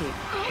identity.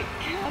 I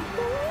can't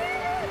believe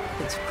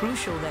it. It's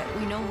crucial that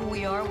we know who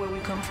we are, where we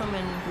come from,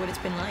 and what it's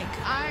been like.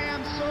 I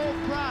am so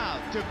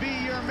proud to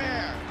be your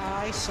mayor.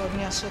 I,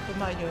 Sonia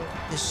Sotomayor.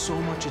 There's so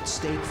much at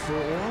stake for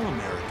all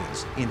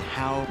Americans in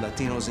how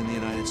Latinos in the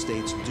United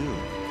States do.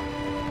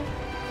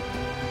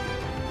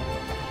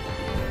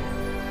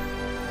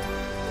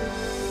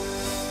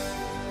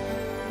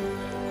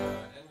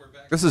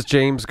 This is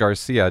James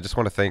Garcia. I just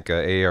want to thank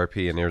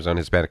AARP and Arizona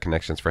Hispanic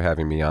Connections for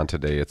having me on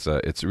today.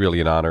 It's really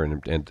an honor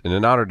and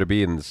an honor to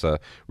be in this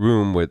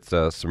room with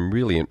some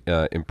really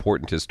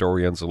important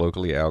historians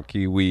locally, Al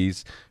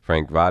Kiwis,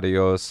 Frank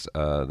Varios.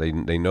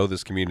 They know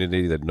this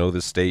community, they know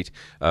this state.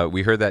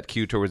 We heard that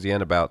cue towards the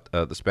end about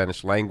the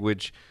Spanish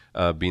language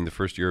being the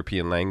first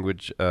European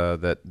language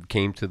that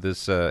came to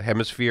this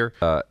hemisphere,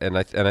 and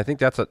I think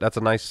that's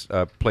a nice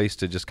place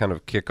to just kind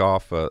of kick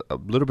off a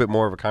little bit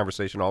more of a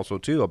conversation also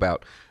too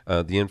about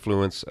the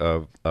influence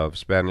of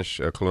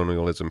Spanish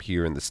colonialism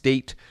here in the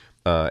state.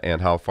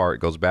 And how far it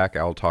goes back.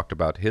 Al talked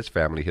about his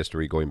family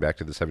history going back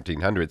to the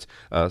 1700s.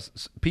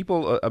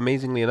 People,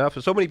 amazingly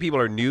enough, so many people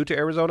are new to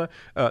Arizona.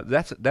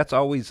 That's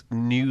always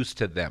news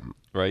to them,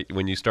 right?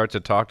 When you start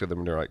to talk to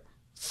them, they're like,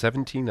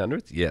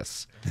 1700s?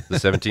 Yes, the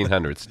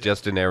 1700s,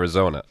 just in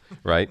Arizona,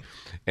 right?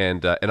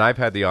 And I've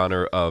had the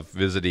honor of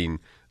visiting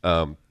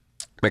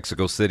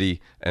Mexico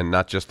City, and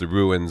not just the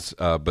ruins,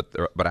 but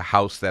a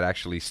house that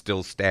actually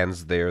still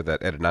stands there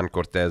that Hernan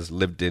Cortez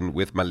lived in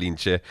with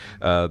Malinche.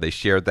 They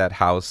shared that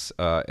house,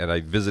 and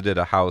I visited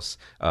a house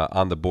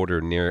on the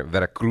border near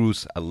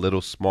Veracruz, a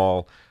little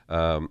small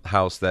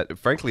house that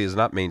frankly is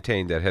not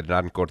maintained, that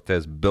Hernan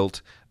Cortez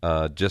built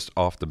just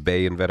off the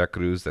bay in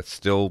Veracruz, that's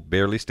still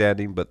barely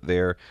standing, but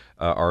there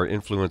our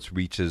influence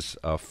reaches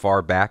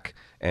far back.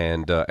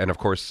 And of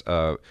course,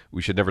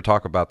 we should never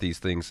talk about these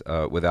things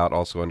without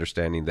also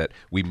understanding that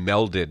we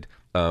melded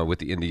with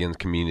the Indian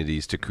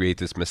communities to create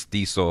this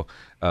mestizo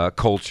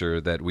culture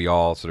that we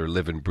all sort of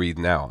live and breathe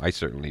now. I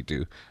certainly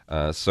do.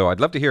 So I'd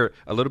love to hear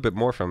a little bit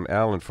more from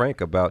Al and Frank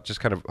about just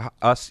kind of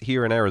us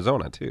here in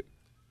Arizona, too.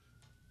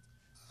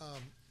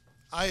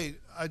 I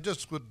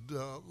just would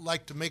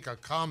like to make a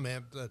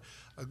comment that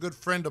a good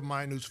friend of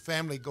mine whose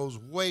family goes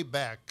way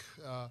back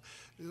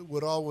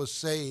would always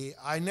say,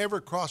 I never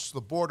crossed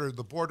the border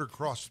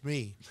crossed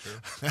me.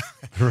 Sure.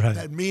 Right.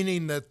 That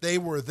meaning that they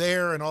were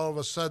there and all of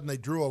a sudden they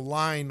drew a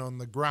line on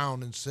the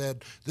ground and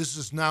said, this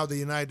is now the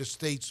United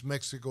States,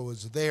 Mexico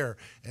is there.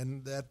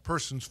 And that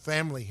person's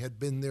family had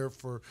been there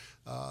for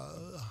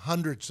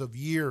hundreds of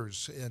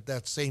years at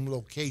that same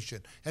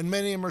location. And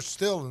many of them are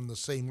still in the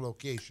same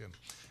location.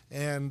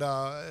 And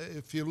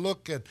if you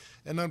look at,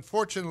 and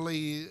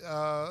unfortunately,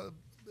 a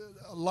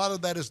lot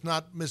of that is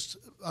not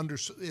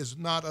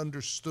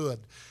understood,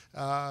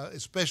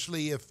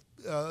 especially if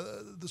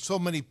so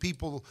many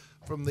people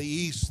from the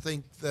East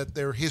think that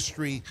their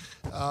history,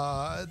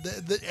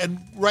 and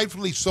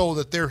rightfully so,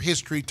 that their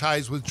history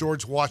ties with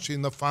George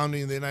Washington, the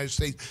founding of the United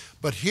States.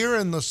 But here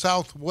in the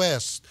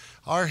Southwest,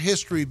 our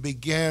history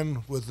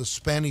began with the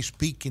Spanish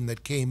speaking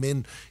that came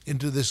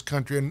into this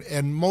country,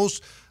 and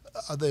most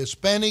the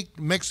Hispanic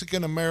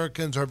Mexican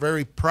Americans are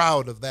very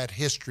proud of that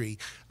history.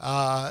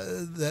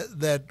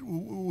 That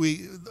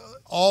we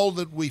all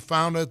that we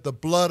founded, the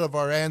blood of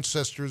our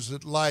ancestors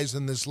that lies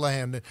in this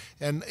land,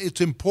 and it's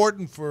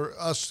important for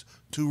us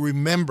to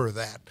remember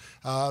that.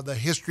 The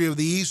history of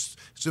the East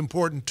is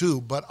important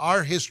too, but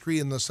our history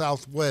in the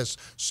Southwest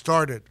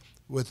started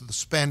with the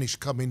Spanish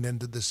coming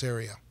into this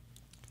area.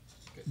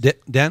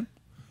 Dan?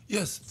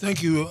 Yes,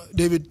 thank you,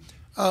 David.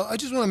 I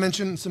just want to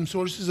mention some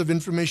sources of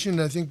information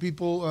that I think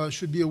people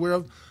should be aware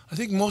of. I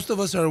think most of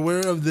us are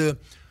aware of the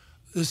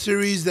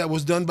series that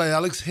was done by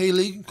Alex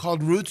Haley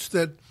called Roots,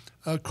 that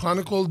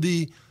chronicled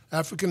the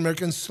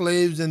African-American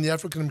slaves and the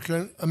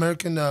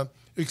African-American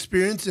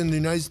experience in the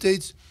United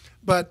States.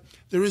 But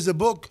there is a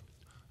book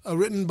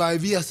written by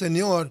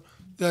Villaseñor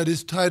that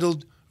is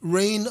titled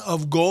Reign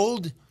of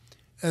Gold,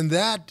 and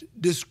that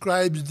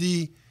describes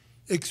the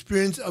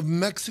experience of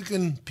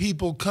Mexican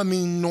people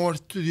coming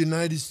north to the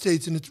United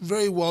States, and it's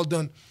very well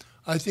done.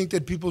 I think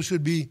that people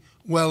should be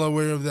well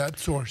aware of that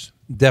source.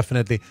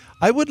 Definitely.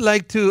 I would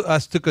like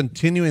us to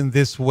continue in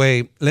this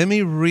way. Let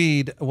me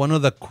read one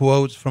of the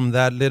quotes from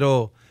that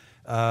little,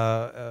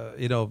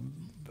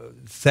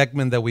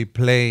 segment that we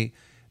play.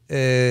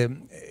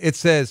 It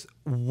says,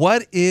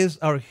 "What is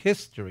our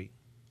history?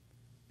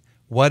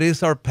 What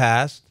is our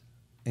past?"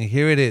 And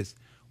here it is.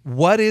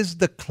 "What is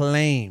the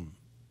claim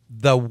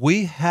that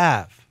we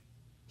have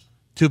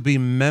to be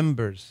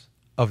members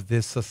of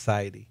this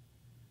society?"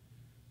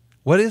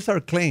 What is our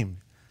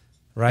claim,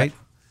 right?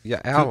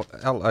 Yeah, Al,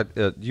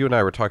 you and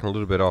I were talking a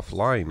little bit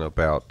offline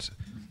about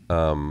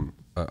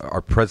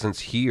our presence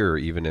here,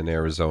 even in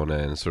Arizona,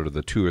 and sort of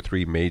the 2 or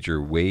 3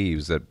 major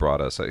waves that brought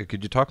us.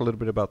 Could you talk a little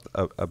bit about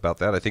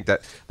that? I think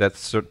that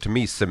to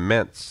me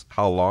cements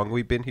how long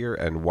we've been here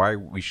and why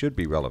we should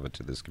be relevant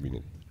to this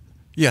community.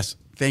 Yes,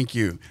 thank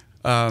you.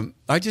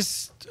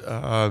 It's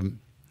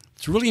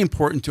really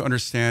important to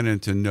understand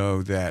and to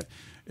know that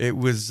it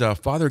was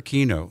Father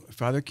Kino.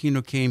 Father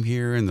Kino came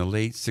here in the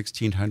late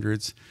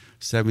 1600s,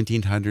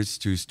 1700s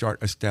to start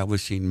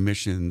establishing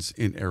missions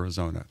in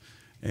Arizona.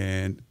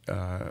 And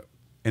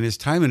in his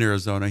time in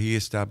Arizona, he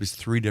established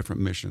 3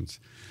 different missions.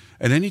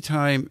 At any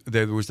time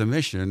there was a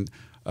mission,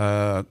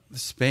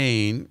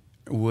 Spain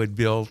would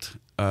build,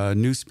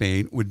 New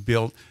Spain would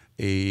build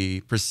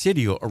a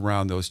presidio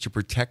around those to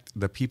protect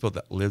the people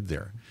that lived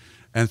there.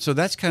 And so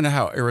that's kind of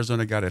how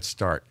Arizona got its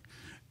start.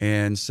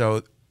 And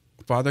so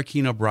Father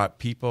Kino brought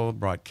people,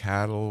 brought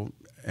cattle,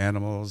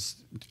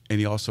 animals, and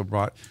he also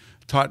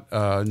taught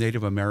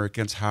Native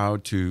Americans how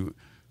to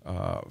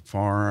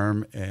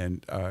farm,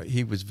 and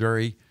he was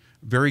very,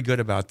 very good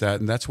about that,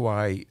 and that's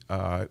why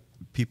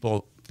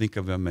people think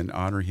of him and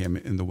honor him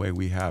in the way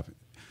we have.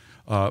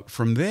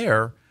 From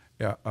there,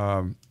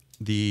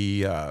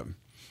 they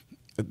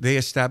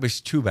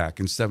established Tubac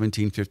in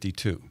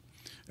 1752,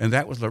 and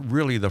that was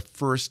really the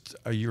first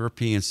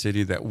European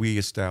city that we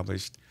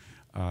established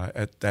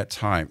at that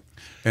time.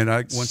 And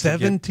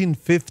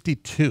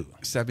 1752.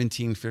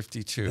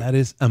 1752. That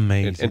is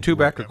amazing. And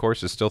Tubac, of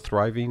course, is still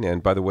thriving.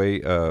 And by the way,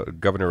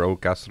 Governor O.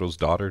 Castro's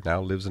daughter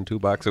now lives in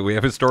Tubac, so we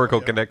have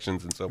historical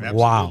connections and so on.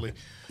 Wow.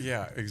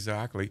 Yeah,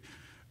 exactly.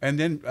 And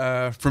then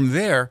from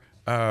there,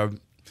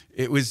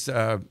 it was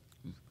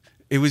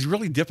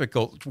really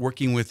difficult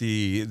working with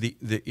the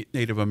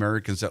Native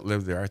Americans that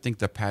lived there. I think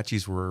the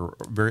Apaches were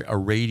a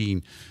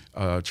raiding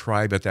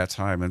tribe at that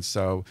time, and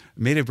so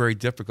it made it very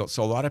difficult.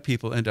 So a lot of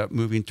people end up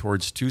moving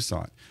towards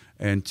Tucson.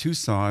 And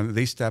Tucson,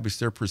 they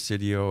established their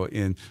presidio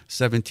in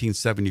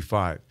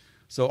 1775.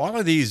 So all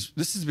of these,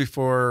 this is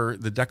before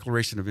the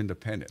Declaration of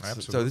Independence.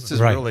 Absolutely. So this is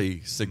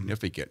really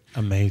significant.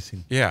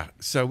 Amazing. Yeah.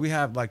 So we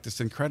have like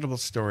this incredible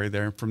story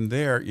there. And from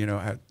there,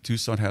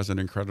 Tucson has an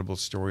incredible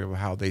story of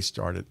how they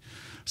started.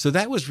 So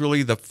that was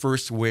really the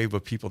first wave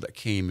of people that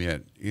came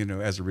in,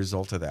 as a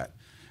result of that.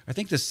 I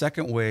think the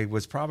second wave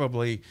was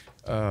probably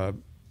the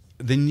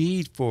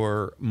need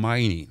for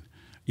mining.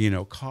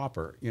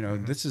 Copper.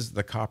 This is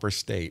the copper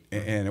state,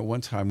 and at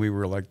one time we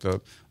were like the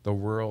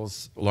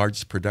world's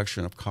largest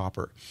production of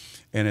copper.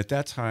 And at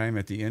that time,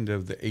 at the end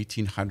of the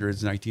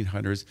 1800s,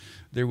 1900s,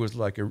 there was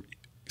like a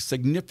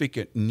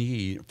significant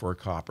need for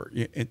copper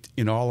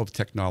in all of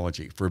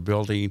technology for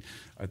building.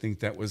 I think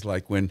that was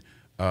like when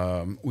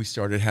we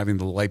started having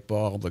the light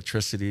bulb,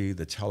 electricity,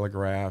 the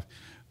telegraph,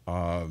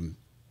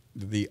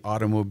 the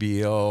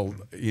automobile.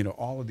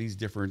 All of these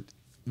different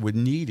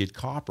needed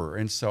copper,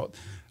 and so.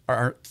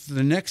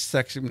 The next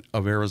section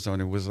of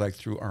Arizona was like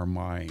through our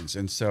mines.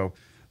 And so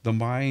the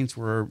mines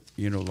were,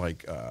 the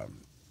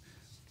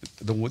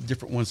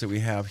different ones that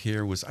we have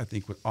here was, I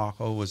think, with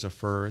Ajo was the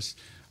first,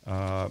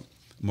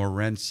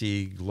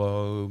 Morenci,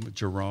 Globe,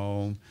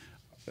 Jerome.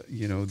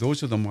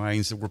 Those are the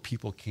mines where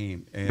people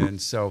came.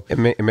 And so...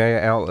 And may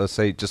I, Al,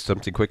 say just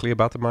something quickly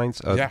about the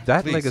mines? Yeah,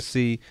 that please.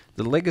 legacy,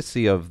 the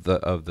legacy of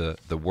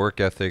the work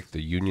ethic,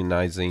 the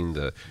unionizing,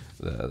 the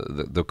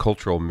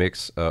cultural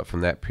mix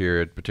from that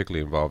period,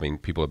 particularly involving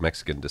people of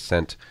Mexican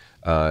descent,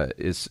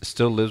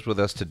 still lives with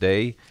us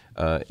today,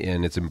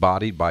 and it's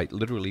embodied by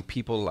literally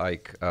people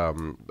like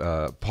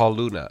Paul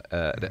Luna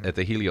at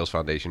the Helios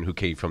Foundation, who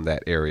came from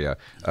that area,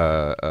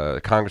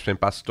 Congressman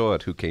Pastor,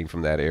 who came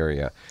from that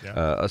area,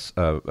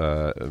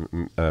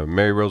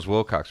 Mary Rose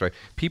Wilcox, right?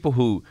 People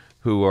who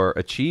are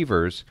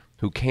achievers,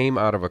 who came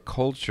out of a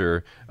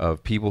culture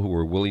of people who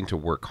were willing to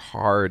work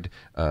hard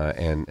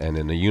and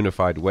in a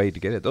unified way to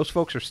get it. Those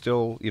folks are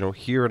still,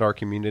 here in our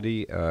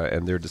community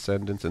and their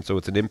descendants, and so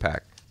it's an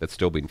impact that's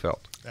still being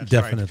felt. That's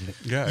Definitely.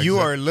 Right. Yeah, you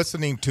are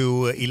listening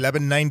to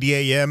 1190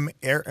 AM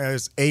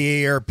as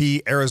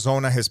AARP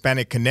Arizona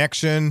Hispanic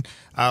Connection.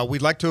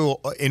 We'd like to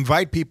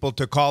invite people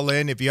to call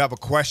in if you have a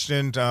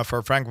question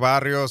for Frank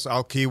Barrios,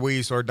 Al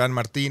Kiwis, or Dan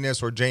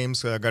Martinez, or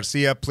James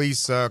Garcia.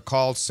 Please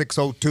call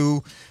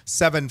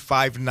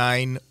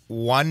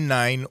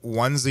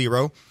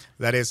 602-759-1910.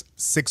 That is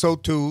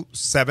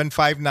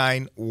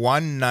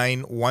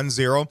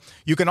 602-759-1910.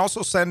 You can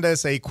also send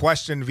us a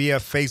question via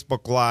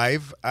Facebook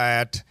Live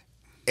at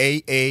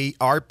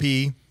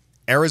AARP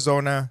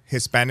Arizona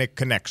Hispanic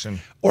Connection.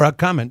 Or a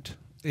comment.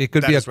 It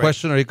could be a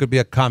question or it could be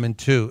a comment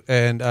too.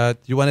 And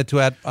you wanted to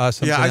add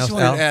something else? Yeah, I just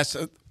wanted to ask,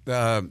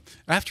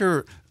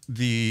 after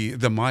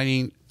the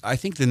mining, I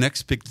think the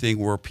next big thing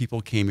where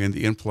people came in,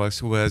 the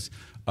influx was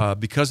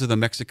because of the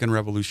Mexican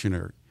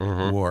Revolutionary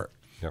War.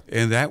 Yep.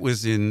 And that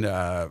was in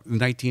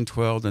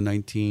 1912 to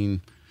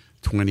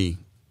 1920.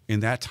 In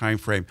that time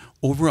frame,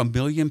 over 1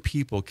 million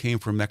people came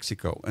from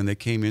Mexico, and they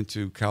came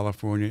into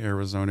California,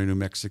 Arizona, New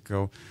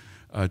Mexico,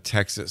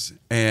 Texas.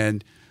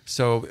 And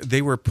so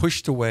they were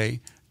pushed away.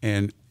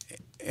 And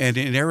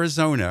in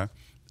Arizona,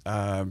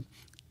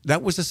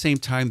 that was the same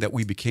time that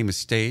we became a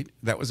state.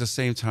 That was the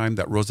same time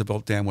that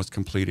Roosevelt Dam was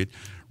completed.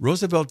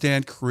 Roosevelt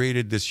Dam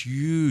created this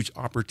huge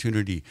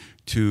opportunity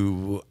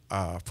for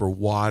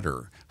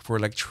water, for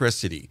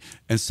electricity.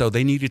 And so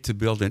they needed to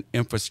build an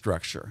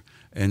infrastructure.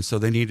 And so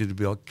they needed to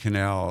build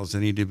canals. They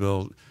needed to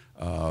build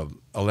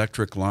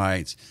electric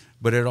lines.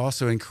 But it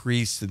also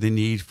increased the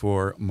need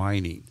for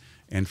mining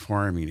and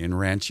farming and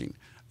ranching.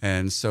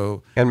 And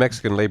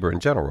Mexican labor in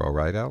general,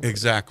 right, Al?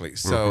 Exactly.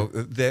 So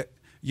that,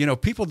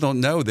 people don't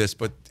know this,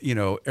 but,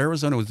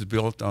 Arizona was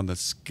built on the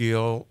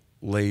skill,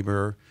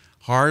 labor,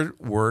 hard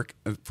work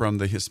from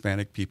the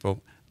Hispanic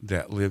people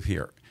that live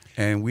here.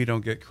 And we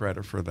don't get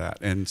credit for that.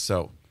 And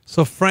so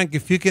Frank,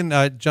 if you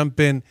can jump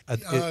in.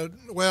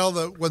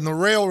 When the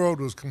railroad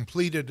was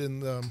completed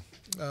in the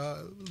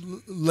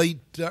early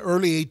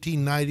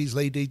 1890s,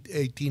 late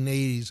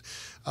 1880s,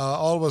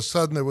 all of a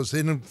sudden there was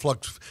an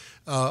influx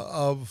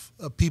of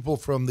people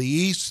from the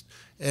East,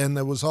 and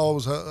there was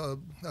always a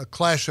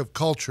clash of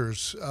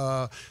cultures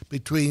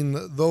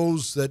between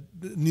those that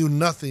knew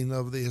nothing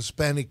of the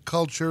Hispanic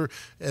culture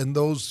and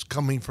those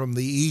coming from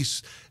the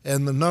East.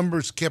 And the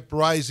numbers kept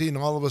rising.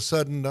 All of a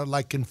sudden,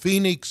 like in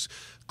Phoenix,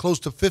 close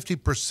to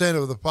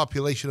 50% of the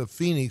population of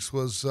Phoenix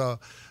was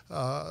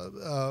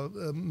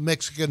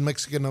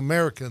Mexican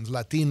Americans,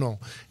 Latino.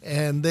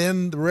 And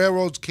then the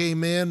railroads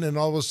came in, and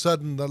all of a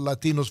sudden the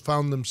Latinos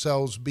found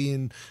themselves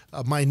being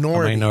a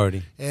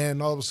minority.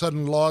 And all of a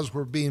sudden laws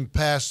were being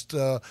passed,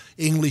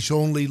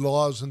 English-only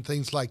laws and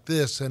things like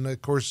this. And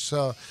of course,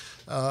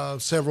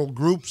 several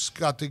groups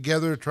got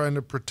together trying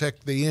to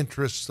protect the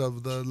interests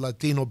of the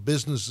Latino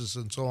businesses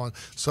and so on,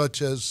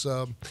 such as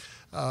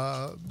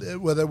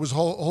well, there was a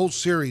whole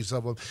series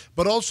of them.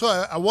 But also,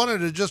 I wanted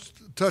to just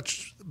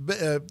touch,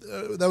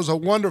 that was a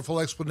wonderful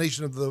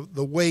explanation of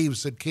the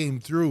waves that came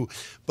through.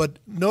 But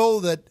know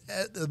that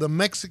the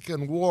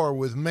Mexican War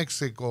with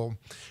Mexico,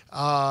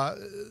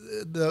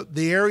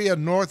 the area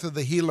north of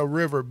the Gila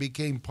River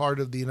became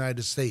part of the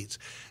United States.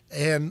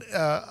 And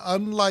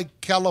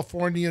unlike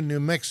California, New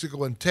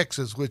Mexico, and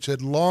Texas, which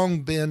had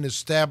long been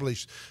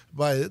established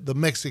by the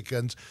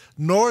Mexicans,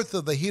 north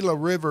of the Gila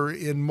River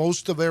in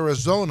most of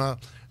Arizona,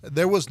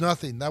 there was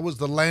nothing. That was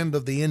the land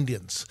of the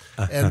Indians.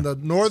 And the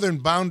northern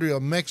boundary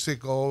of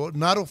Mexico,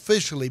 not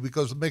officially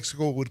because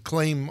Mexico would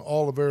claim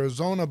all of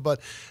Arizona,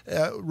 but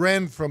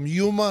ran from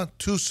Yuma,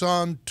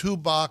 Tucson,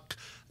 Tubac,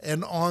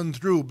 and on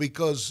through,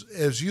 because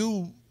as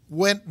you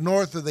went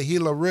north of the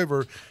Gila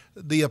River,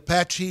 the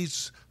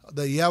Apaches,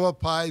 the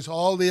Yavapais,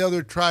 all the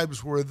other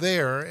tribes were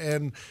there,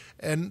 and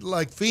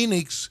like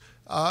Phoenix,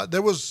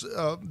 there was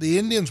the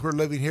Indians were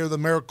living here, the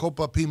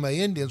Maricopa Pima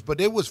Indians,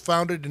 but it was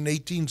founded in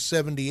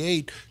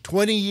 1878,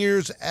 20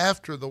 years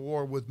after the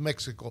war with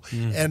Mexico,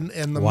 and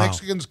the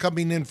Mexicans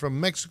coming in from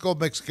Mexico,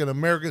 Mexican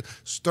Americans,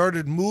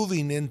 started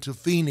moving into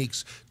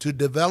Phoenix to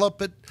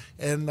develop it,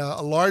 and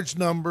a large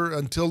number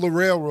until the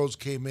railroads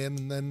came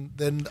in, and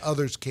then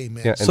others came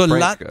in. Yeah, so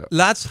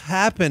lots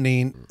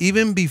happening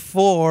even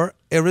before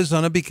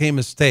Arizona became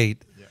a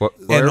state.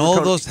 And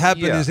all those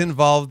happenings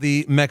involved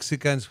the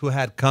Mexicans who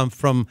had come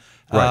from,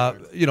 some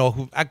of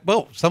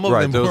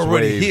them were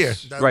already here.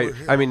 Right.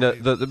 I mean,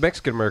 the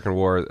Mexican-American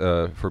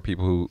War, for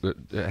people who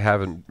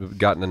haven't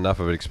gotten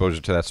enough of an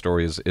exposure to that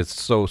story,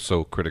 it's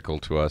so critical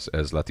to us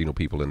as Latino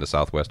people in the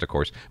Southwest, of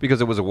course, because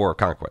it was a war of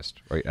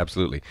conquest, right?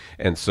 Absolutely.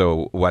 And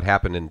so what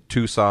happened in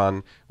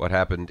Tucson, what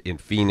happened in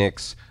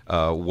Phoenix,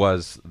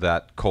 was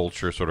that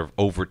culture sort of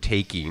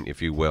overtaking,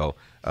 if you will,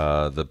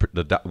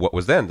 what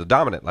was then the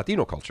dominant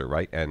Latino culture,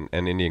 right, and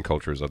Indian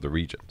cultures of the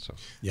region. So,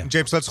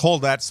 James, let's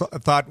hold that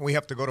thought. We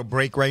have to go to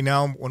break right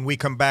now. When we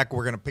come back,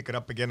 we're going to pick it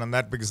up again on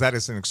that because that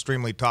is an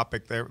extremely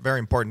very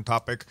important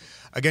topic.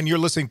 Again, you're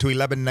listening to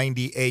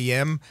 1190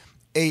 AM.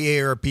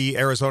 AARP,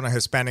 Arizona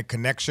Hispanic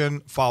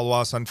Connection. Follow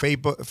us on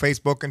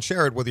Facebook and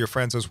share it with your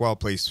friends as well,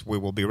 please. We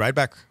will be right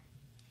back.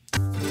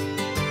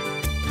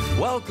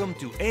 Welcome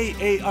to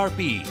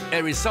AARP,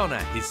 Arizona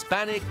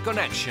Hispanic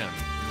Connection.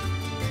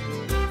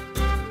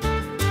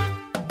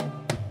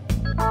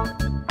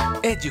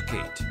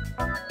 Educate.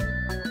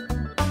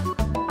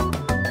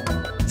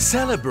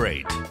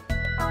 Celebrate.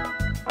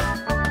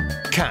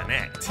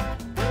 Connect.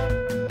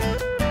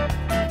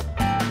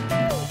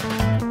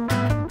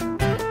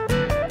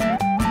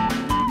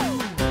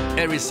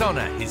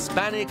 Arizona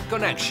Hispanic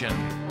Connection.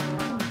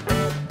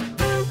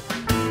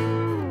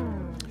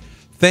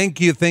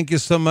 Thank you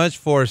so much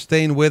for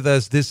staying with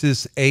us. This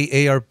is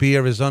AARP,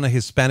 Arizona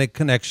Hispanic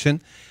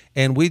Connection.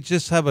 And we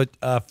just have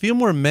a few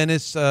more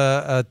minutes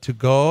to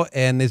go.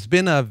 And it's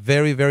been a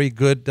very, very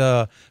good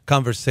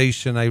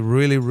conversation. I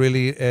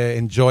really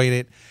enjoyed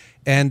it.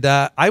 And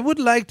I would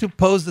like to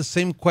pose the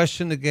same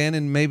question again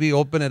and maybe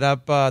open it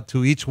up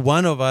to each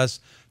one of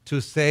us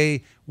to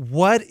say,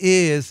 what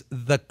is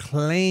the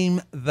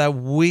claim that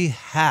we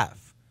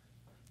have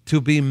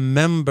to be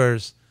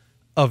members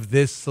of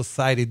this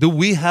society? Do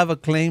we have a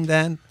claim,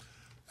 Dan?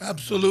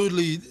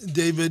 Absolutely,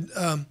 David.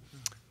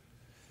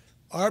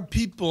 Our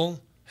people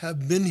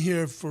have been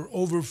here for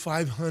over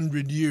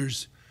 500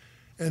 years.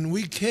 And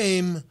we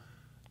came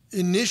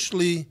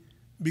initially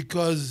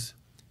because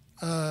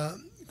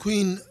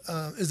Queen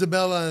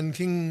Isabella and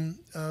King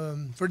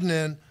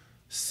Ferdinand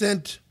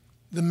sent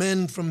the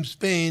men from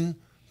Spain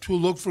to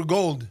look for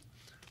gold.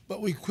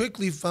 But we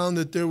quickly found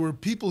that there were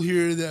people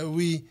here that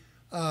we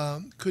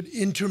could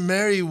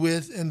intermarry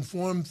with and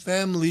form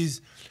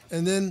families.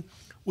 And then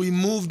we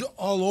moved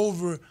all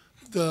over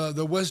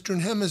the Western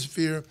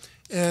Hemisphere,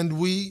 and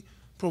we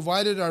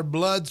provided our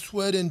blood,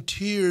 sweat, and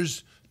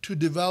tears to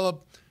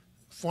develop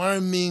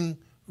farming,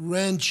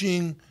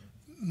 ranching,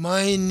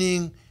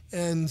 mining,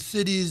 and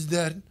cities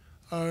that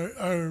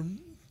are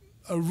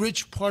a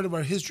rich part of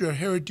our history, our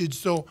heritage.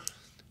 So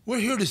we're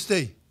here to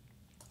stay.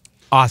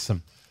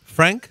 Awesome.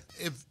 Frank?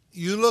 If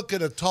you look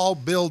at a tall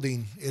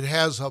building, it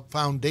has a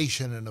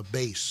foundation and a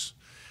base.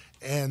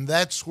 And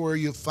that's where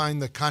you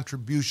find the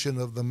contribution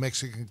of the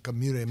Mexican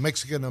community,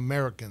 Mexican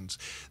Americans.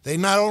 They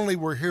not only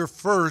were here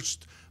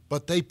first,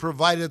 but they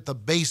provided the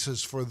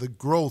basis for the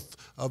growth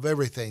of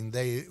everything.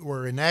 They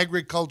were in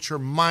agriculture,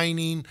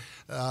 mining,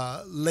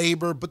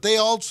 labor, but they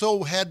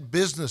also had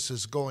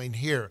businesses going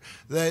here.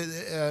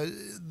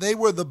 They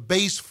were the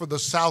base for the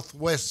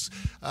Southwest.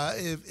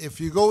 If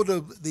you go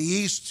to the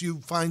east, you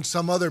find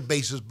some other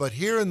bases, but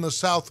here in the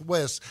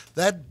Southwest,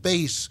 that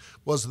base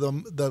was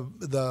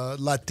the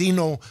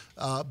Latino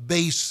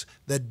base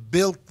that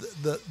built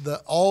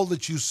all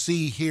that you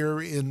see here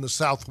in the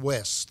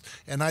Southwest.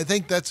 And I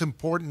think that's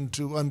important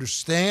to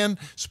understand,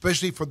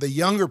 especially for the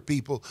younger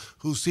people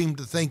who seem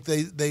to think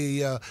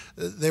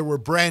they were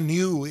brand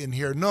new in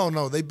here.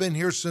 No, they've been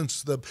here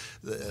since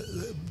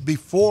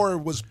before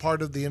it was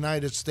part of the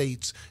United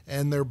States,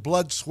 and their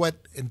blood, sweat,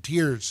 and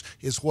tears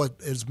is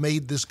what has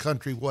made this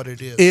country what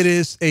it is. It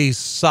is a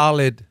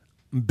solid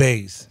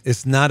base.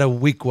 It's not a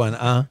weak one,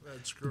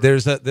 That's correct.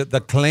 There's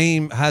the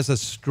claim has a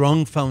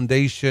strong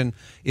foundation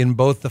in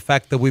both the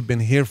fact that we've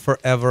been here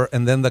forever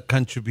and then the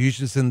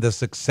contributions and the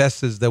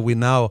successes that we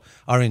now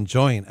are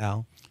enjoying,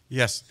 Al.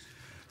 Yes.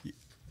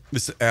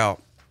 Mr. Al,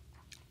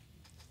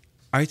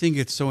 I think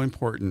it's so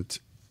important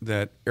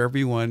that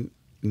everyone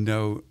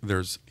know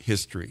there's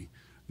history.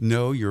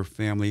 Know your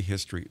family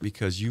history,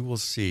 because you will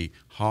see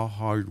how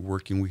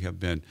hard-working we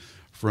have been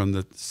from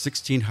the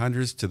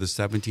 1600s to the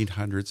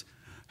 1700s.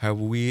 How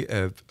we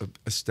have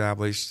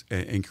established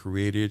and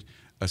created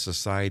a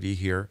society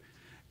here,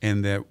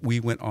 and that we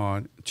went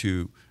on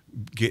to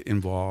get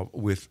involved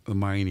with the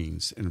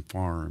minings and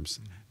farms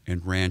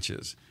and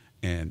ranches,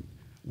 and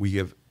we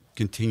have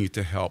continued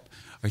to help.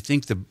 I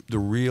think the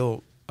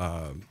real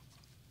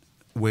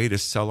way to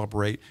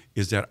celebrate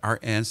is that our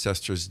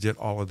ancestors did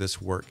all of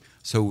this work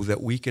so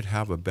that we could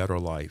have a better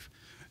life,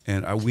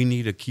 and we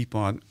need to keep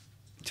on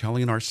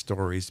telling our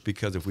stories,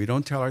 because if we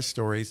don't tell our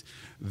stories,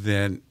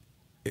 then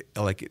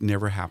it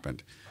never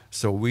happened.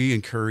 So we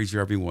encourage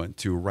everyone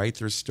to write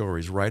their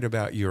stories, write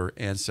about your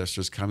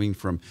ancestors coming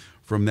from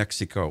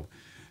Mexico,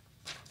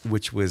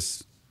 which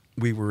was,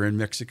 we were in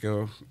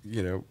Mexico,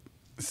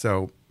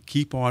 so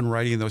keep on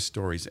writing those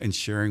stories and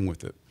sharing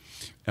with it.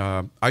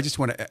 I just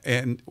want to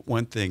end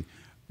one thing,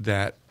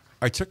 that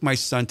I took my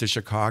son to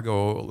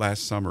Chicago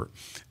last summer,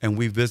 and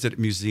we visited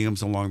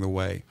museums along the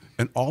way.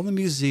 And all the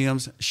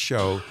museums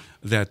show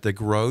that the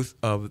growth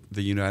of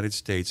the United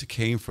States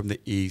came from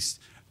the East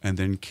and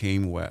then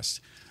came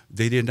west.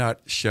 They did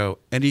not show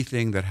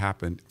anything that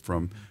happened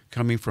from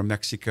coming from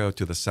Mexico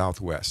to the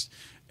Southwest.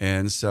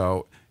 And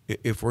so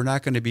if we're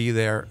not going to be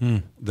there,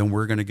 then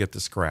we're going to get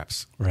the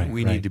scraps.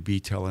 We need to be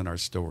telling our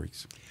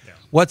stories.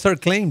 What's our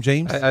claim,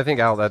 James? I think,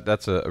 Al,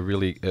 that's a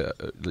really,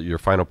 your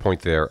final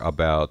point there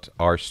about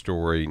our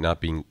story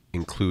not being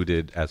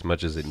included as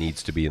much as it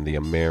needs to be in the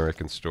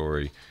American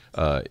story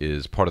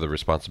is part of the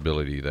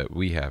responsibility that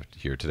we have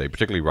here today,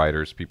 particularly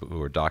writers, people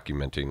who are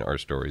documenting our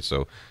stories.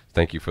 So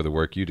thank you for the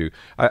work you do.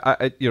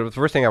 The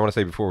first thing I want to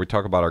say before we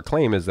talk about our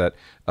claim is that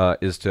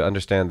is to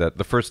understand that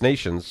the First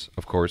Nations,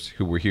 of course,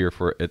 who were here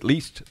for at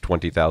least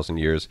 20,000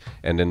 years,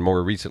 and then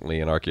more recently,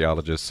 an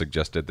archaeologist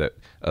suggested that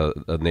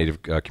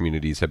native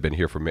communities have been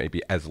here for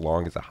maybe as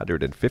long as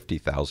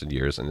 150,000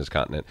 years in this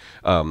continent.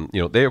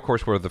 They, of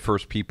course, were the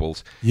first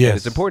peoples. Yes. And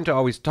it's important to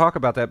always talk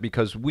about that,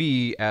 because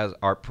we, as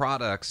are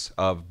products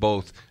of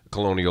both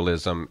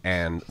colonialism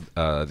and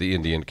the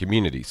Indian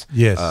communities.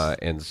 Yes.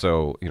 And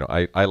so,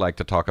 I like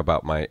to talk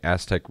about my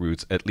Aztec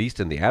roots, at least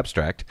in the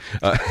abstract,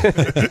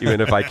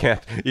 even if I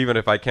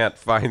can't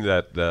find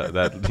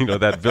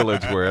that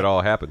village where it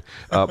all happened.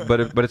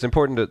 But it's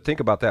important to think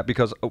about that,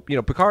 because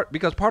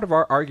because part of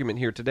our argument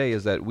here today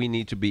is that we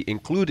need to be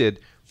included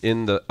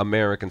in the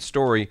American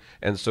story.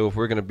 And so if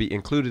we're going to be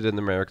included in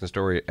the American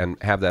story and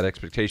have that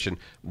expectation,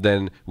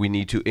 then we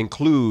need to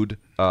include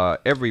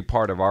every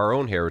part of our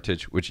own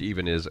heritage, which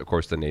even is, of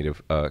course, the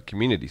native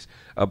communities.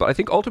 But I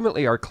think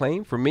ultimately our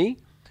claim, for me,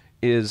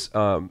 is,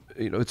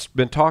 it's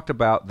been talked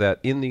about that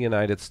in the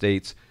United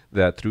States,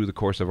 that through the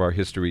course of our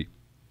history,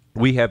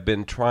 we have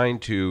been trying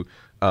to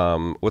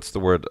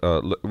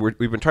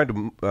we've been trying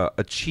to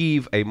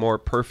achieve a more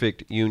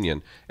perfect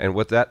union. And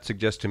what that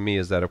suggests to me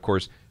is that, of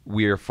course,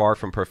 we are far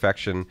from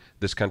perfection.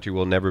 This country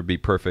will never be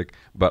perfect,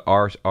 but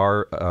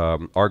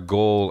our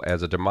goal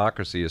as a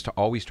democracy is to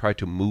always try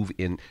to move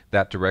in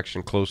that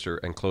direction, closer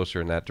and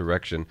closer in that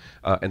direction.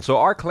 And so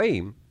our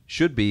claim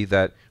should be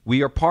that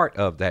we are part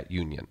of that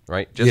union,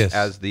 right? Just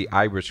as the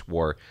Irish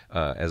were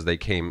as they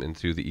came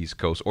into the East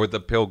Coast, or the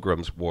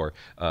Pilgrims were,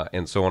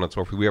 and so on and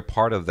so forth. We are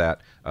part of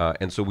that,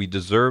 and so we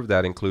deserve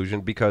that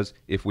inclusion, because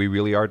if we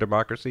really are a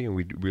democracy and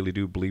we really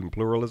do believe in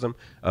pluralism,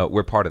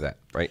 we're part of that,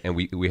 right? And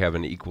we have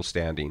an equal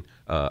standing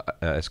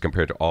as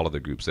compared to all of the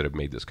groups that have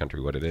made this country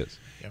what it is.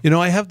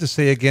 I have to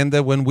say again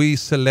that when we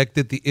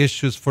selected the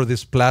issues for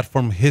this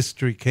platform,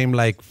 history came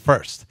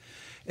first.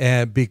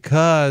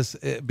 because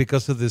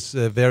of this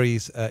very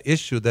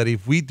issue, that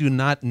if we do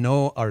not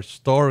know our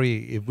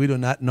story, if we do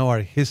not know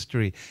our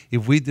history,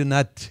 if we do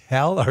not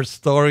tell our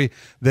story,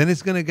 then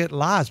it's going to get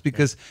lost.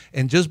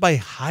 And just by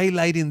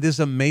highlighting these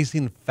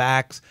amazing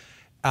facts,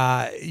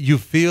 you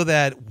feel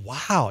that,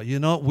 wow,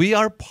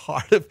 we're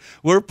part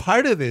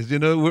of this.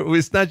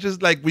 It's not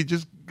just like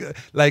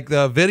like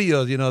the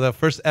videos, the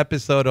first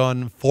episode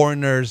on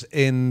foreigners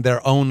in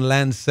their own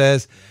land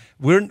says,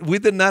 we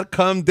did not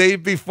come day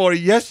before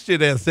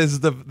yesterday,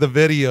 says the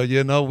video.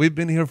 We've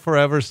been here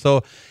forever.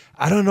 So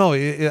I don't know.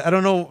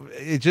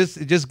 It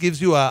just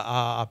gives you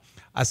a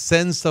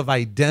sense of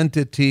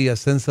identity, a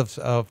sense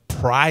of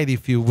pride,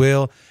 if you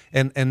will.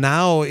 And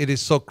now it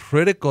is so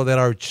critical that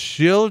our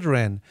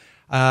children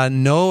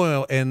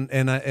know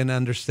and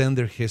understand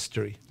their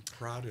history.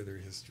 Proud of their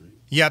history.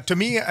 Yeah, to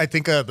me, I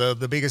think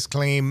the biggest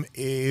claim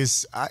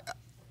is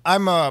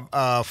I'm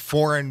a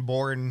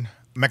foreign-born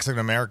Mexican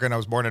American. I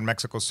was born in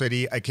Mexico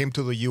City. I came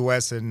to the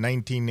U.S. in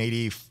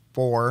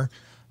 1984,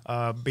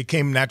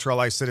 became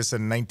naturalized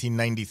citizen in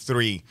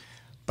 1993.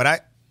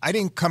 But I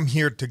didn't come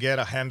here to get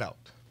a handout.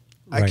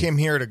 Right. I came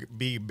here to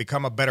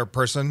become a better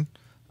person.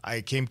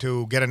 I came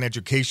to get an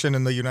education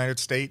in the United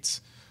States.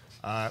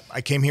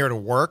 I came here to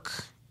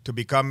work, to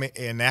become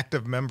an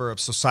active member of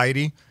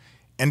society.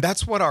 And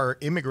that's what our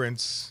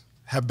immigrants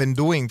have been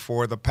doing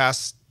for the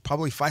past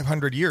probably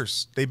 500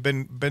 years. They've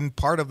been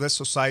part of this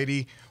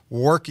society,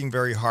 working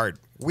very hard.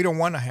 We don't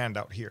want a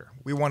handout here.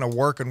 We want to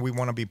work and we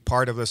want to be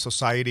part of this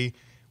society.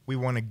 We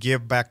want to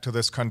give back to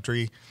this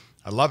country.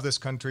 I love this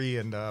country,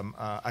 and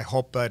I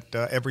hope that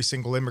every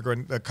single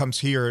immigrant that comes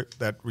here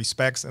that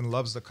respects and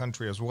loves the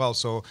country as well.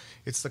 So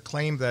it's the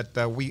claim that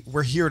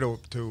we're here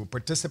to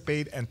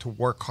participate and to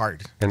work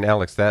hard. And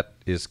Alex, that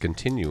is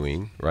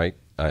continuing, right?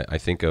 I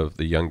think of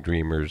the young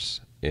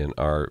dreamers in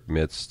our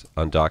midst,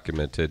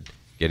 undocumented,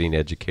 getting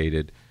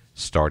educated,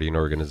 starting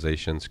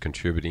organizations,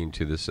 contributing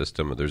to the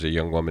system. There's a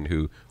young woman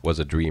who was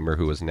a dreamer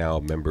who is now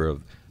a member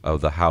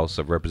of the House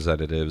of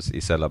Representatives,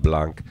 Isela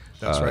Blanc.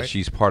 That's right.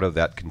 She's part of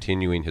that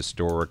continuing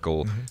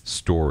historical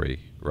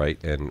story,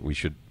 right? And we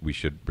should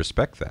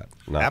respect that,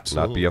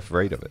 not be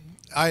afraid of it.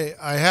 I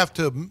have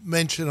to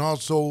mention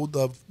also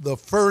the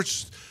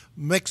first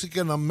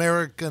Mexican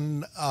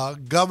American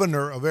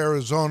governor of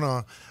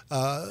Arizona.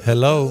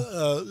 Hello.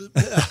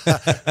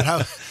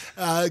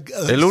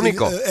 El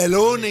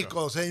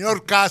único,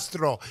 Señor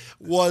Castro,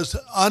 was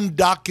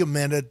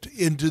undocumented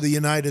into the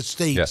United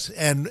States. Yes.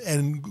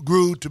 and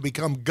grew to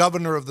become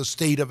governor of the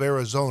state of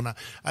Arizona.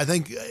 I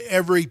think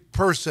every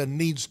person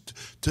needs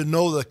to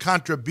know the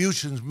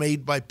contributions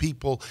made by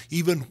people,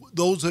 even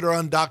those that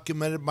are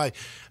undocumented.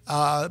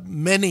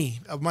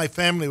 Many of my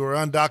family were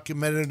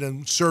undocumented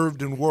and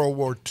served in World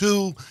War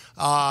II,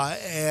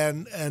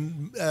 and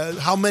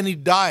how many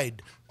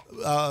died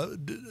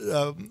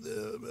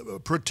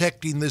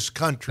protecting this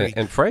country.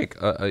 And Frank,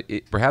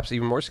 perhaps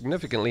even more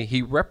significantly,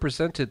 he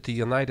represented the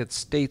United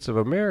States of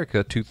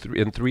America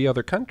in 3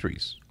 other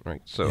countries,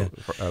 right? So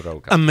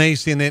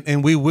amazing,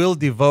 and we will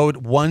devote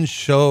one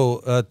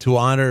show to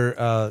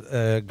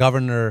honor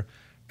Governor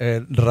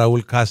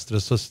Raul Castro,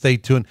 so stay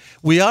tuned.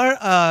 We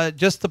are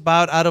just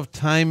about out of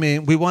time,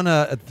 and we want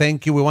to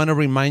thank you. We want to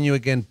remind you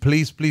again,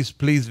 please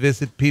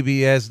visit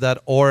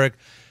pbs.org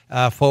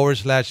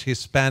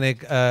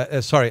 /Hispanic,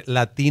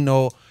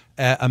 Latino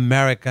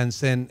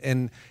Americans,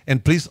 and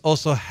please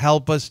also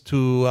help us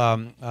to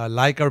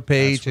like our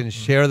page and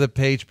share the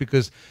page,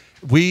 because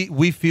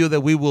we feel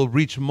that we will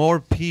reach more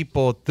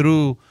people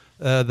through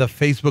the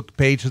Facebook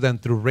page than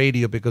through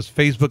radio, because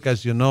Facebook,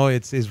 as you know,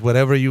 is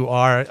wherever you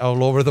are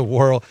all over the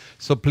world.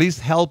 So please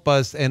help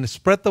us and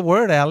spread the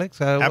word, Alex.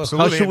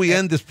 Absolutely. How should we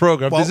end this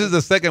program? Well, this is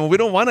the second one. We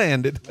don't want to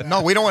end it.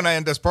 No, we don't want to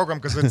end this program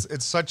because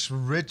it's such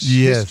rich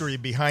history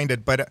behind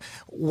it. But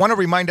want to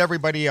remind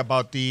everybody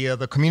about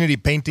the Community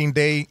Painting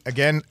Day.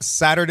 Again,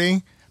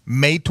 Saturday,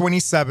 May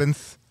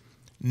 27th,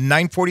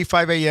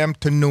 9:45 a.m.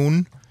 to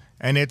noon.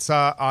 And it's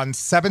on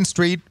 7th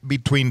Street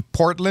between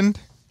Portland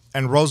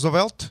and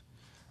Roosevelt.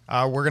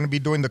 We're going to be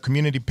doing the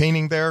community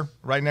painting there,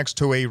 right next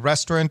to a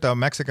restaurant, a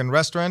Mexican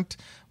restaurant,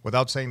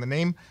 without saying the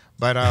name.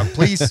 But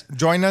please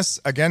join us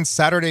again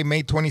Saturday,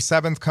 May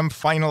 27th. Come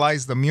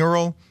finalize the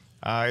mural.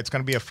 It's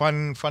going to be a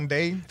fun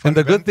day. And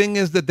the good thing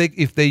is that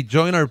if they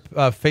join our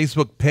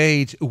Facebook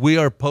page, we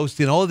are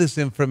posting all this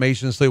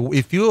information. So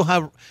if you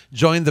have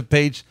joined the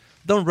page,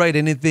 don't write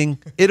anything.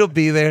 It'll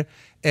be there.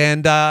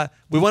 And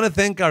we want to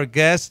thank our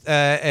guests.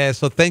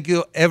 So thank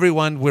you,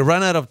 everyone. We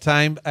run out of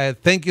time.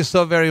 Thank you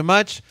so very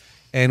much.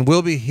 And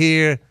we'll be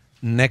here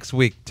next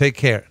week. Take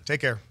care. Take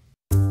care.